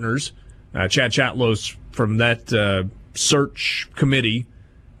Partners. Chad Chatlos from that search committee,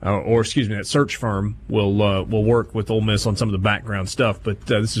 that search firm, will work with Ole Miss on some of the background stuff. But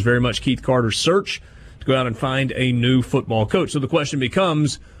this is very much Keith Carter's search to go out and find a new football coach. So the question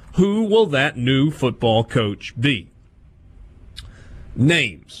becomes, who will that new football coach be?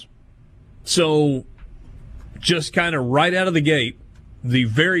 Names. So just kind of right out of the gate, the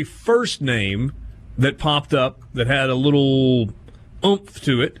very first name that popped up that had a little oomph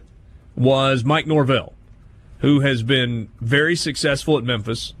to it was Mike Norvell, who has been very successful at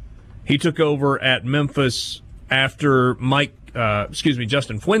Memphis. He took over at Memphis after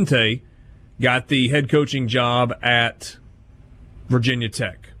Justin Fuente got the head coaching job at Virginia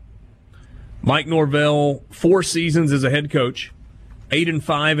Tech. Mike Norvell, 4 seasons as a head coach,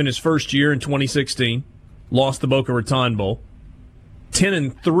 8-5 in his first year in 2016, lost the Boca Raton Bowl,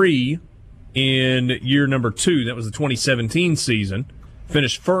 10-3 in year number 2, that was the 2017 season,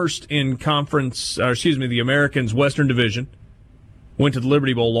 finished first in the Americans Western Division, went to the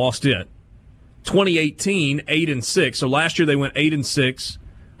Liberty Bowl, lost it. 2018, 8-6, so last year they went 8-6,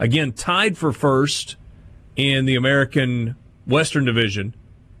 again tied for first in the American Western Division.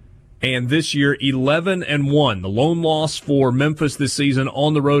 And this year, 11-1. The lone loss for Memphis this season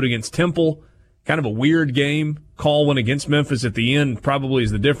on the road against Temple. Kind of a weird game. Call went against Memphis at the end. Probably is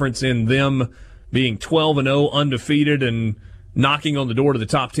the difference in them being 12-0, undefeated, and knocking on the door to the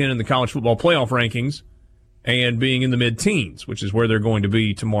top 10 in the college football playoff rankings, and being in the mid-teens, which is where they're going to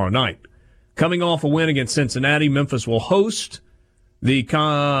be tomorrow night. Coming off a win against Cincinnati, Memphis will host the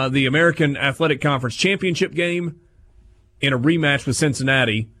American Athletic Conference Championship game in a rematch with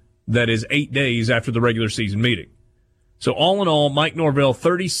Cincinnati. That is 8 days after the regular season meeting. So all in all, Mike Norvell,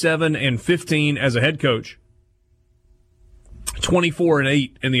 37-15 as a head coach,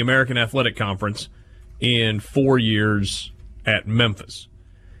 24-8 in the American Athletic Conference in 4 years at Memphis.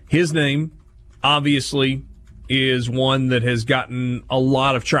 His name, obviously, is one that has gotten a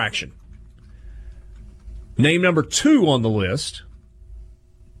lot of traction. Name number 2 on the list,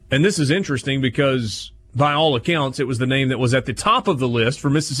 and this is interesting because by all accounts, it was the name that was at the top of the list for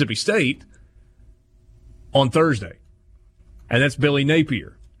Mississippi State on Thursday, and that's Billy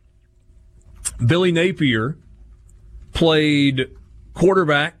Napier. Billy Napier played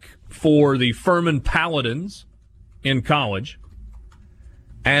quarterback for the Furman Paladins in college.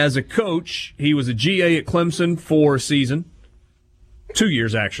 As a coach, he was a GA at Clemson for a season, 2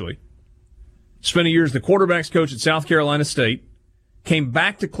 years actually. Spent a year as the quarterback's coach at South Carolina State. Came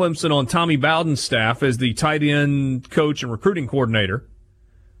back to Clemson on Tommy Bowden's staff as the tight end coach and recruiting coordinator.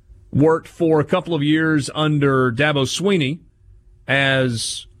 Worked for a couple of years under Dabo Swinney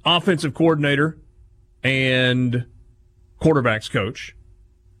as offensive coordinator and quarterback's coach.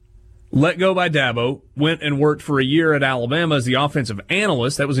 Let go by Dabo, went and worked for a year at Alabama as the offensive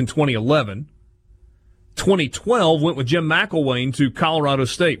analyst. That was in 2011. 2012, went with Jim McElwain to Colorado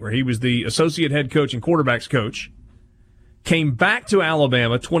State, where he was the associate head coach and quarterback's coach. Came back to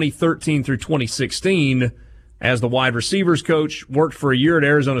Alabama 2013 through 2016 as the wide receivers coach, worked for a year at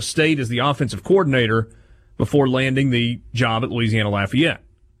Arizona State as the offensive coordinator before landing the job at Louisiana Lafayette.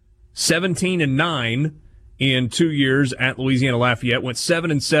 17-9 in 2 years at Louisiana Lafayette, went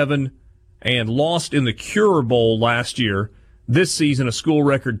 7-7 and lost in the Cure Bowl last year. This season, a school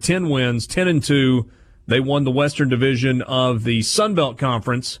record 10 wins, 10-2. They won the Western Division of the Sun Belt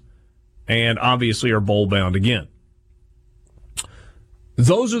Conference and obviously are bowl bound again.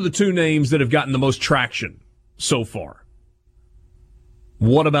 Those are the 2 names that have gotten the most traction so far.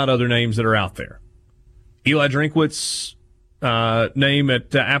 What about other names that are out there? Eli Drinkwitz, name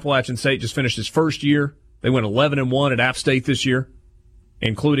at Appalachian State, just finished his first year. They went 11-1 at App State this year,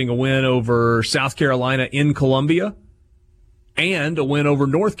 including a win over South Carolina in Columbia and a win over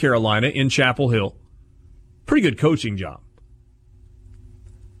North Carolina in Chapel Hill. Pretty good coaching job.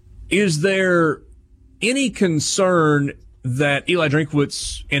 Is there any concern that Eli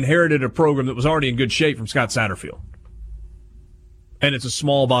Drinkwitz inherited a program that was already in good shape from Scott Satterfield? And it's a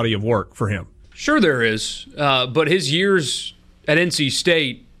small body of work for him. Sure there is, but his years at NC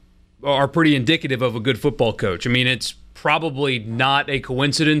State are pretty indicative of a good football coach. I mean, it's probably not a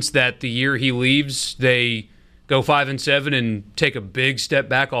coincidence that the year he leaves, they go 5-7 and take a big step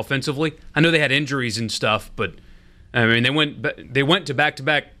back offensively. I know they had injuries and stuff, but I mean, they went to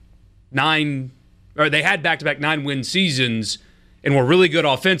back-to-back 9, or they had back-to-back 9-win seasons and were really good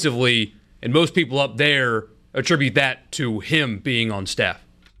offensively, and most people up there attribute that to him being on staff.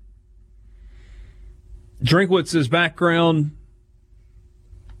 Drinkwitz's background,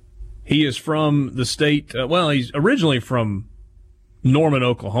 He is from the state, he's originally from Norman,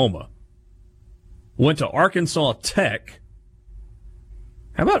 Oklahoma. Went to Arkansas Tech.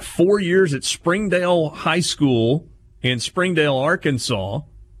 How about 4 years at Springdale High School in Springdale, Arkansas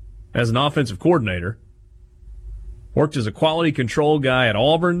as an offensive coordinator. Worked as a quality control guy at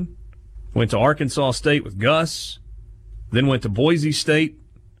Auburn. Went to Arkansas State with Gus. Then went to Boise State.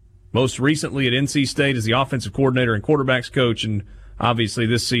 Most recently at NC State as the offensive coordinator and quarterbacks coach. And obviously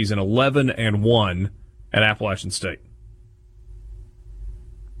this season 11-1 at Appalachian State.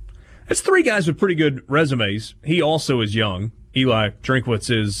 That's three guys with pretty good resumes. He also is young. Eli Drinkwitz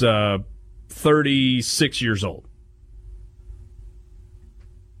is 36 years old.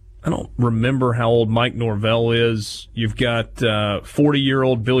 I don't remember how old Mike Norvell is. You've got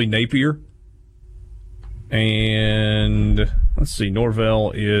 40-year-old Billy Napier. And let's see,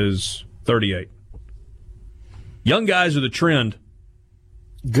 Norvell is 38. Young guys are the trend.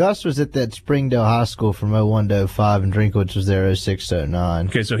 Gus was at that Springdale High School from 01 to 05, and Drinkwitz was there 06 to 09.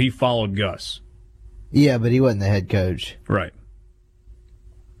 Okay, so he followed Gus. Yeah, but he wasn't the head coach. Right.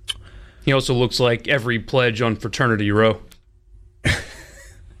 He also looks like every pledge on fraternity row.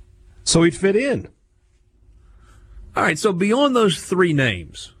 So he'd fit in. All right, so beyond those three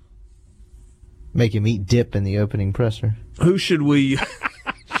names, make him eat dip in the opening presser. Who should we...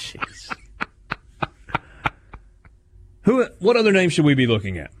 Jeez. What other names should we be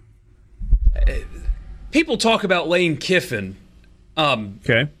looking at? People talk about Lane Kiffin.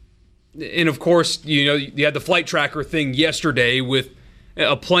 Okay. And, of course, you had the flight tracker thing yesterday with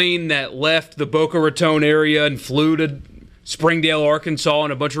a plane that left the Boca Raton area and flew to Springdale, Arkansas,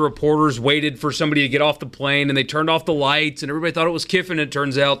 and a bunch of reporters waited for somebody to get off the plane, and they turned off the lights, and everybody thought it was Kiffin. It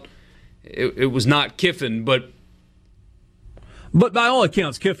turns out it was not Kiffin, but by all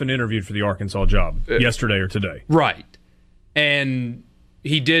accounts, Kiffin interviewed for the Arkansas job yesterday or today. Right. And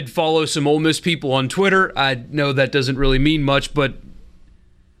he did follow some Ole Miss people on Twitter. I know that doesn't really mean much, but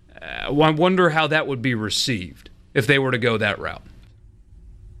I wonder how that would be received if they were to go that route.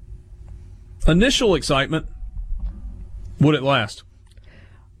 Initial excitement. Would it last?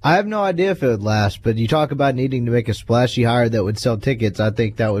 I have no idea if it would last, but you talk about needing to make a splashy hire that would sell tickets. I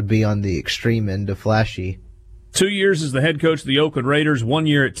think that would be on the extreme end of flashy. 2 years as the head coach of the Oakland Raiders, 1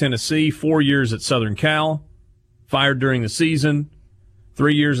 year at Tennessee, 4 years at Southern Cal, fired during the season,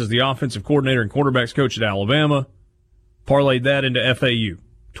 3 years as the offensive coordinator and quarterbacks coach at Alabama, parlayed that into FAU,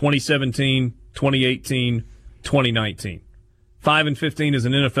 2017, 2018, 2019. 5-15 as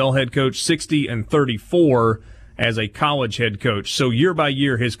an NFL head coach, 60-34 as a college head coach. So year by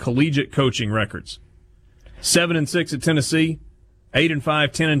year, his collegiate coaching records: 7-6 at Tennessee, 8-5,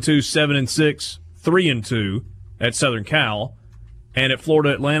 10-2, 7-6, 3-2 at Southern Cal, and at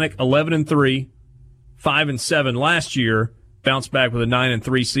Florida Atlantic, 11-3, 5-7 last year. Bounced back with a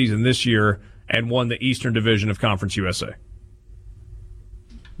 9-3 season this year and won the Eastern Division of Conference USA.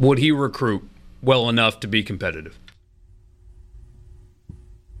 Would he recruit well enough to be competitive?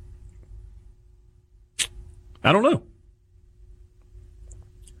 I don't know.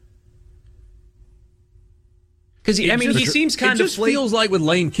 Because he seems kind of. It just feels like with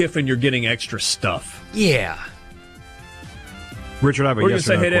Lane Kiffin, you're getting extra stuff. Yeah. Richard, I have a yes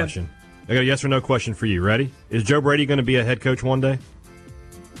or no question. I got a yes or no question for you. Ready? Is Joe Brady going to be a head coach one day?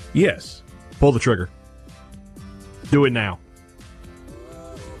 Yes. Pull the trigger. Do it now.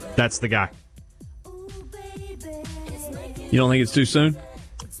 That's the guy. You don't think it's too soon?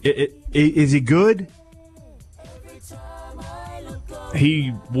 Is he good?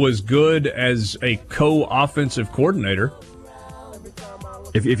 He was good as a co-offensive coordinator.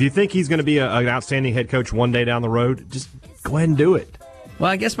 If you think he's going to be an outstanding head coach one day down the road, just go ahead and do it.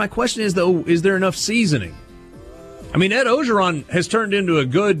 Well, I guess my question is, though, is there enough seasoning? I mean, Ed Orgeron has turned into a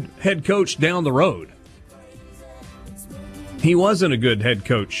good head coach down the road. He wasn't a good head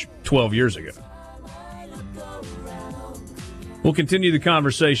coach 12 years ago. We'll continue the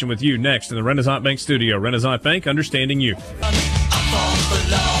conversation with you next in the Renaissance Bank studio. Renaissance Bank, understanding you.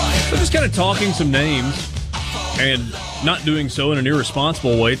 So just kind of talking some names and not doing so in an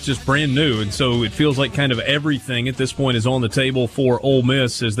irresponsible way. It's just brand new, and so it feels like kind of everything at this point is on the table for Ole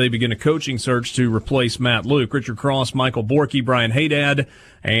Miss as they begin a coaching search to replace Matt Luke. Richard Cross, Michael Borky, Brian Haydad,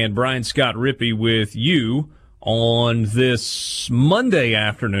 and Brian Scott Rippey with you on this Monday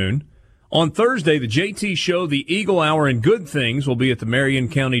afternoon. On Thursday, the JT Show, the Eagle Hour, and Good Things will be at the Marion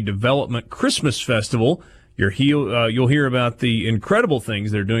County Development Christmas Festival. You'll hear about the incredible things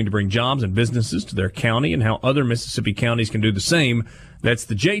they're doing to bring jobs and businesses to their county and how other Mississippi counties can do the same. That's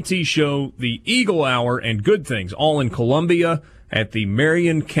the JT Show, the Eagle Hour, and Good Things, all in Columbia at the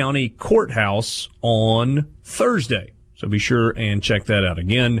Marion County Courthouse on Thursday. So be sure and check that out.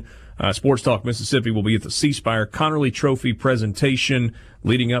 Again, Sports Talk Mississippi will be at the C Spire Connerly Trophy presentation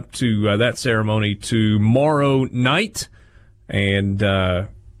leading up to that ceremony tomorrow night. And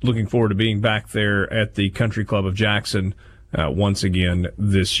looking forward to being back there at the Country Club of Jackson once again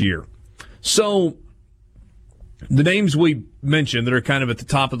this year. So the names we mentioned that are kind of at the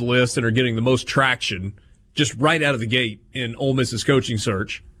top of the list and are getting the most traction just right out of the gate in Ole Miss's coaching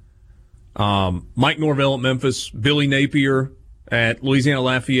search. Mike Norvell at Memphis, Billy Napier at Louisiana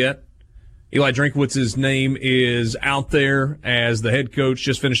Lafayette. Eli Drinkwitz's name is out there as the head coach,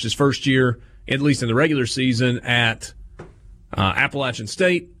 just finished his first year, at least in the regular season, at Appalachian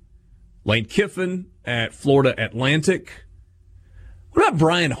State. Lane Kiffin at Florida Atlantic. What about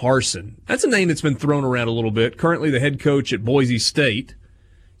Brian Harsin? That's a name that's been thrown around a little bit. Currently the head coach at Boise State.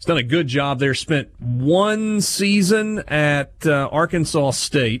 He's done a good job there. Spent one season at Arkansas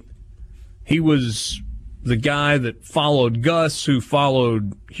State. He was the guy that followed Gus, who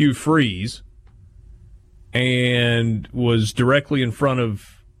followed Hugh Freeze, and was directly in front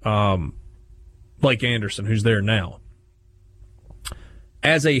of Blake Anderson, who's there now.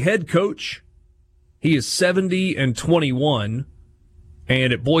 As a head coach, he is 70-21,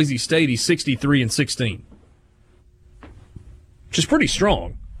 and at Boise State, he's 63-16, which is pretty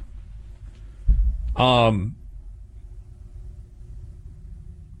strong.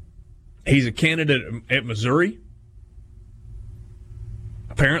 He's a candidate at Missouri,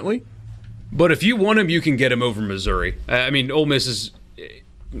 apparently. But if you want him, you can get him over Missouri. I mean, Ole Miss is,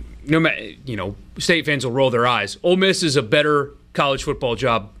 no matter, State fans will roll their eyes. Ole Miss is a better college football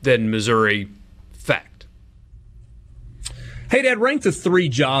job than Missouri. Fact. Hey, Dad, rank the 3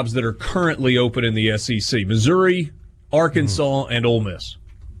 jobs that are currently open in the SEC: Missouri, Arkansas, and Ole Miss.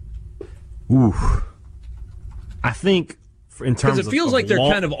 Ooh, I think in terms because it feels like they're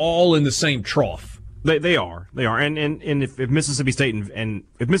kind of all in the same trough. They are, and if Mississippi State and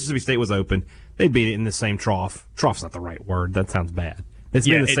if Mississippi State was open, they'd be in the same trough. Trough's not the right word. That sounds bad. It's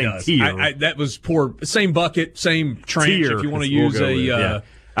in the same tier. That was poor. Same bucket, same tranche. Tier, if you want to use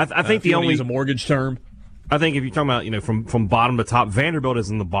I think the only use a mortgage term. I think if you're talking about from bottom to top, Vanderbilt is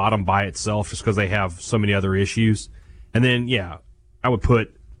in the bottom by itself just because they have so many other issues. And then I would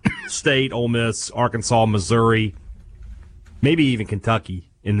put State, Ole Miss, Arkansas, Missouri, maybe even Kentucky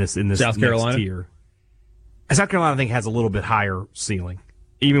in this South Carolina tier. South Carolina, I think, has a little bit higher ceiling,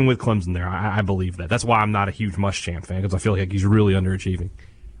 even with Clemson there. I believe that. That's why I'm not a huge Muschamp fan, because I feel like he's really underachieving.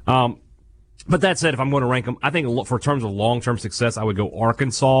 But that said, if I'm going to rank them, I think for terms of long-term success, I would go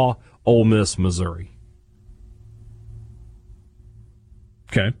Arkansas, Ole Miss, Missouri.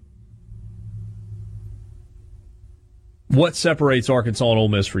 Okay. What separates Arkansas and Ole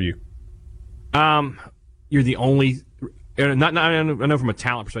Miss for you? You're the only. I know from a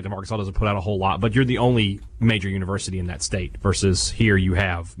talent perspective, Arkansas doesn't put out a whole lot, but you're the only major university in that state. Versus here, you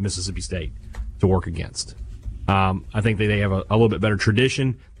have Mississippi State to work against. I think they have a little bit better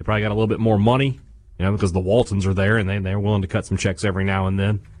tradition. They probably got a little bit more money, because the Waltons are there and they're willing to cut some checks every now and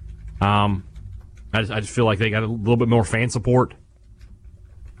then. I just feel like they got a little bit more fan support.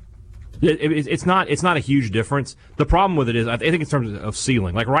 It's not a huge difference. The problem with it is, I think in terms of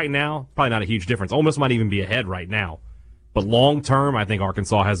ceiling, like right now, probably not a huge difference. Ole Miss might even be ahead right now, but long term, I think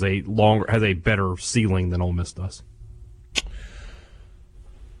Arkansas has a better ceiling than Ole Miss does.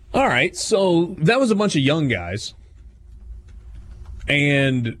 All right, so that was a bunch of young guys,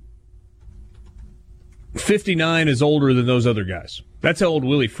 and 59 is older than those other guys. That's how old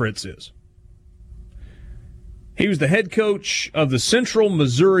Willie Fritz is. He was the head coach of the Central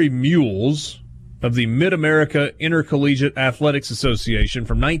Missouri Mules of the Mid-America Intercollegiate Athletics Association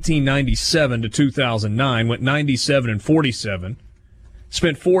from 1997 to 2009, went 97-47.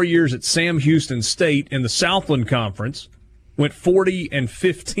 Spent 4 years at Sam Houston State in the Southland Conference, went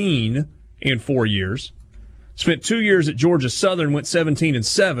 40-15 in 4 years. Spent 2 years at Georgia Southern, went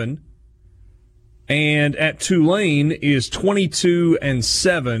 17-7. And at Tulane is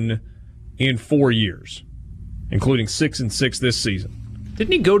 22-7 in 4 years, including 6-6 this season.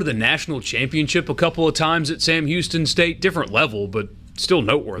 Didn't he go to the national championship a couple of times at Sam Houston State? Different level, but still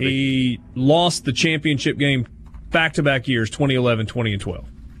noteworthy. He lost the championship game back-to-back years, 2011, 2012.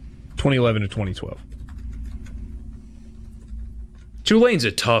 2011 to 2012. Tulane's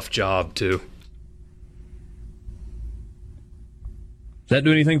a tough job, too. Does that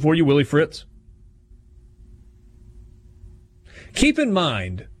do anything for you, Willie Fritz? Keep in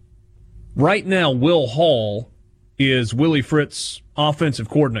mind, right now, Will Hall is Willie Fritz's offensive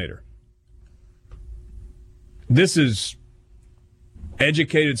coordinator. This is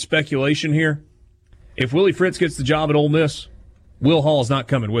educated speculation here. If Willie Fritz gets the job at Ole Miss, Will Hall is not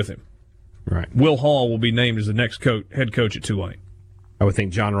coming with him. Right. Will Hall will be named as the next head coach at Tulane. I would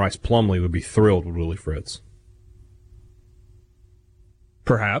think John Rice Plumlee would be thrilled with Willie Fritz.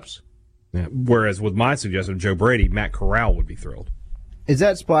 Perhaps. Yeah. Whereas with my suggestion of Joe Brady, Matt Corral would be thrilled. Is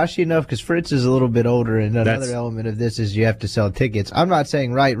that splashy enough? Because Fritz is a little bit older, and another element of this is you have to sell tickets. I'm not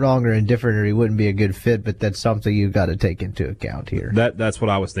saying right, wrong, or indifferent, or he wouldn't be a good fit, but that's something you've got to take into account here. That's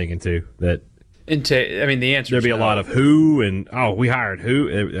what I was thinking too. The answer there'd be a lot of who and we hired who.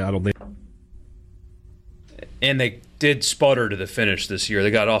 I don't think. And they did sputter to the finish this year.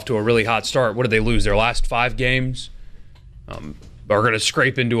 They got off to a really hot start. What did they lose? Their last 5 games? Are going to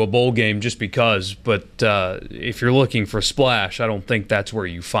scrape into a bowl game just because. But if you're looking for splash, I don't think that's where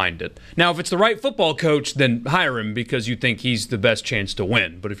you find it. Now, if it's the right football coach, then hire him because you think he's the best chance to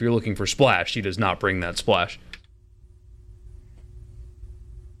win. But if you're looking for splash, he does not bring that splash.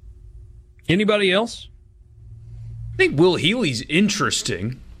 Anybody else? I think Will Healy's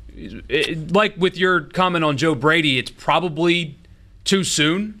interesting. Like with your comment on Joe Brady, it's probably too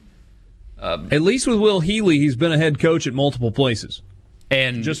soon. At least with Will Healy, he's been a head coach at multiple places.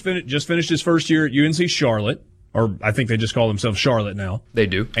 And just finished his first year at UNC Charlotte, or I think they just call themselves Charlotte now. They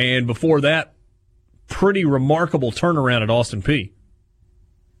do. And before that, pretty remarkable turnaround at Austin Peay.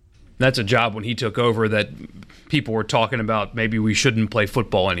 That's a job when he took over that people were talking about maybe we shouldn't play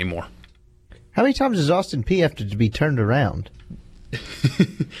football anymore. How many times does Austin Peay have to be turned around?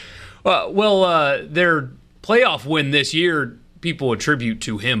 Their playoff win this year, people attribute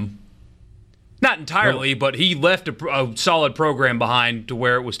to him. Not entirely, but he left a solid program behind to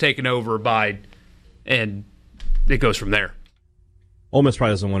where it was taken over by, and it goes from there. Ole Miss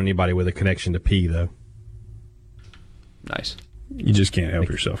probably doesn't want anybody with a connection to P, though. Nice. You just can't help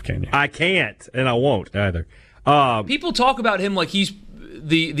yourself, can you? I can't, and I won't either. People talk about him like he's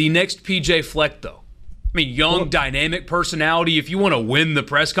the next PJ Fleck, though. I mean, young, dynamic personality. If you want to win the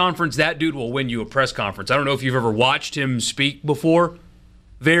press conference, that dude will win you a press conference. I don't know if you've ever watched him speak before.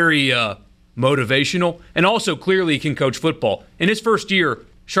 Very motivational, and also clearly can coach football. In his first year,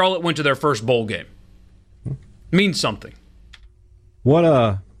 Charlotte went to their first bowl game. Means something.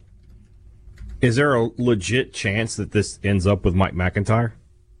 What is there a legit chance that this ends up with Mike McIntyre?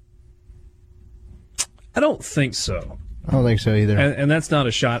 I don't think so. I don't think so either. And that's not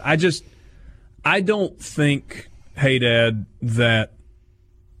a shot. I don't think, hey, Dad, that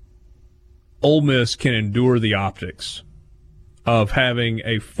Ole Miss can endure the optics of having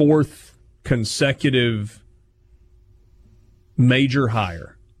a 4th consecutive major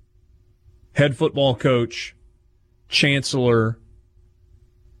hire, head football coach, chancellor,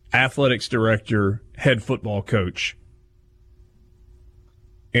 athletics director, head football coach,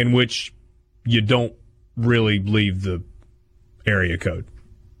 in which you don't really leave the area code.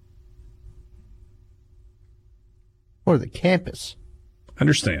 Or the campus.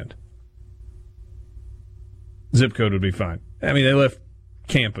 Understand. Zip code would be fine. I mean, they left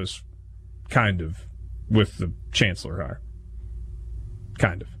campus kind of with the chancellor hire.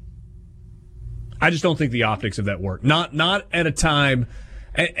 Kind of. I just don't think the optics of that work. Not at a time.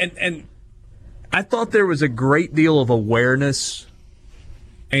 And I thought there was a great deal of awareness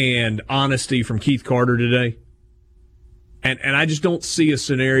and honesty from Keith Carter today. And I just don't see a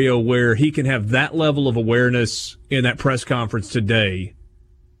scenario where he can have that level of awareness in that press conference today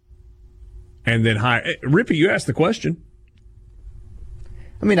and then hire. Rippy, you asked the question.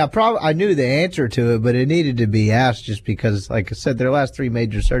 I mean, I knew the answer to it, but it needed to be asked just because, like I said, their last 3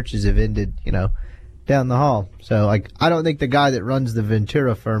 major searches have ended, down the hall. So, I don't think the guy that runs the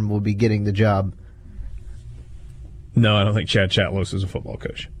Ventura firm will be getting the job. No, I don't think Chad Chatlos is a football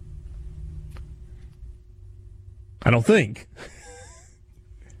coach. I don't think.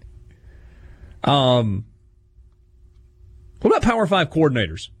 What about Power 5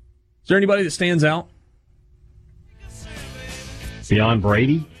 coordinators? Is there anybody that stands out? Beyond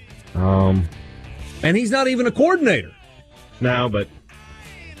Brady? And he's not even a coordinator. No, but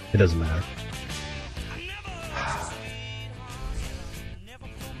it doesn't matter.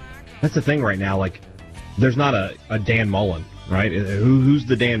 That's the thing right now. There's not a Dan Mullen, right? Who's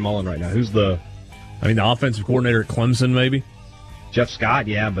the Dan Mullen right now? Who's the... the offensive coordinator at Clemson, maybe? Jeff Scott,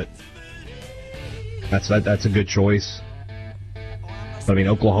 yeah, but that's a good choice. I mean,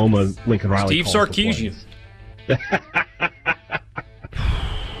 Oklahoma, Lincoln Riley. Steve Sarkisian.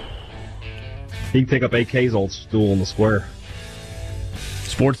 He can take up AK's old stool in the square.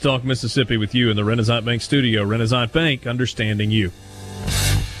 Sports Talk Mississippi with you in the Renaissance Bank studio. Renaissance Bank, understanding you.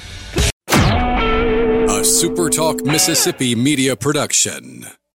 A Super Talk Mississippi media production.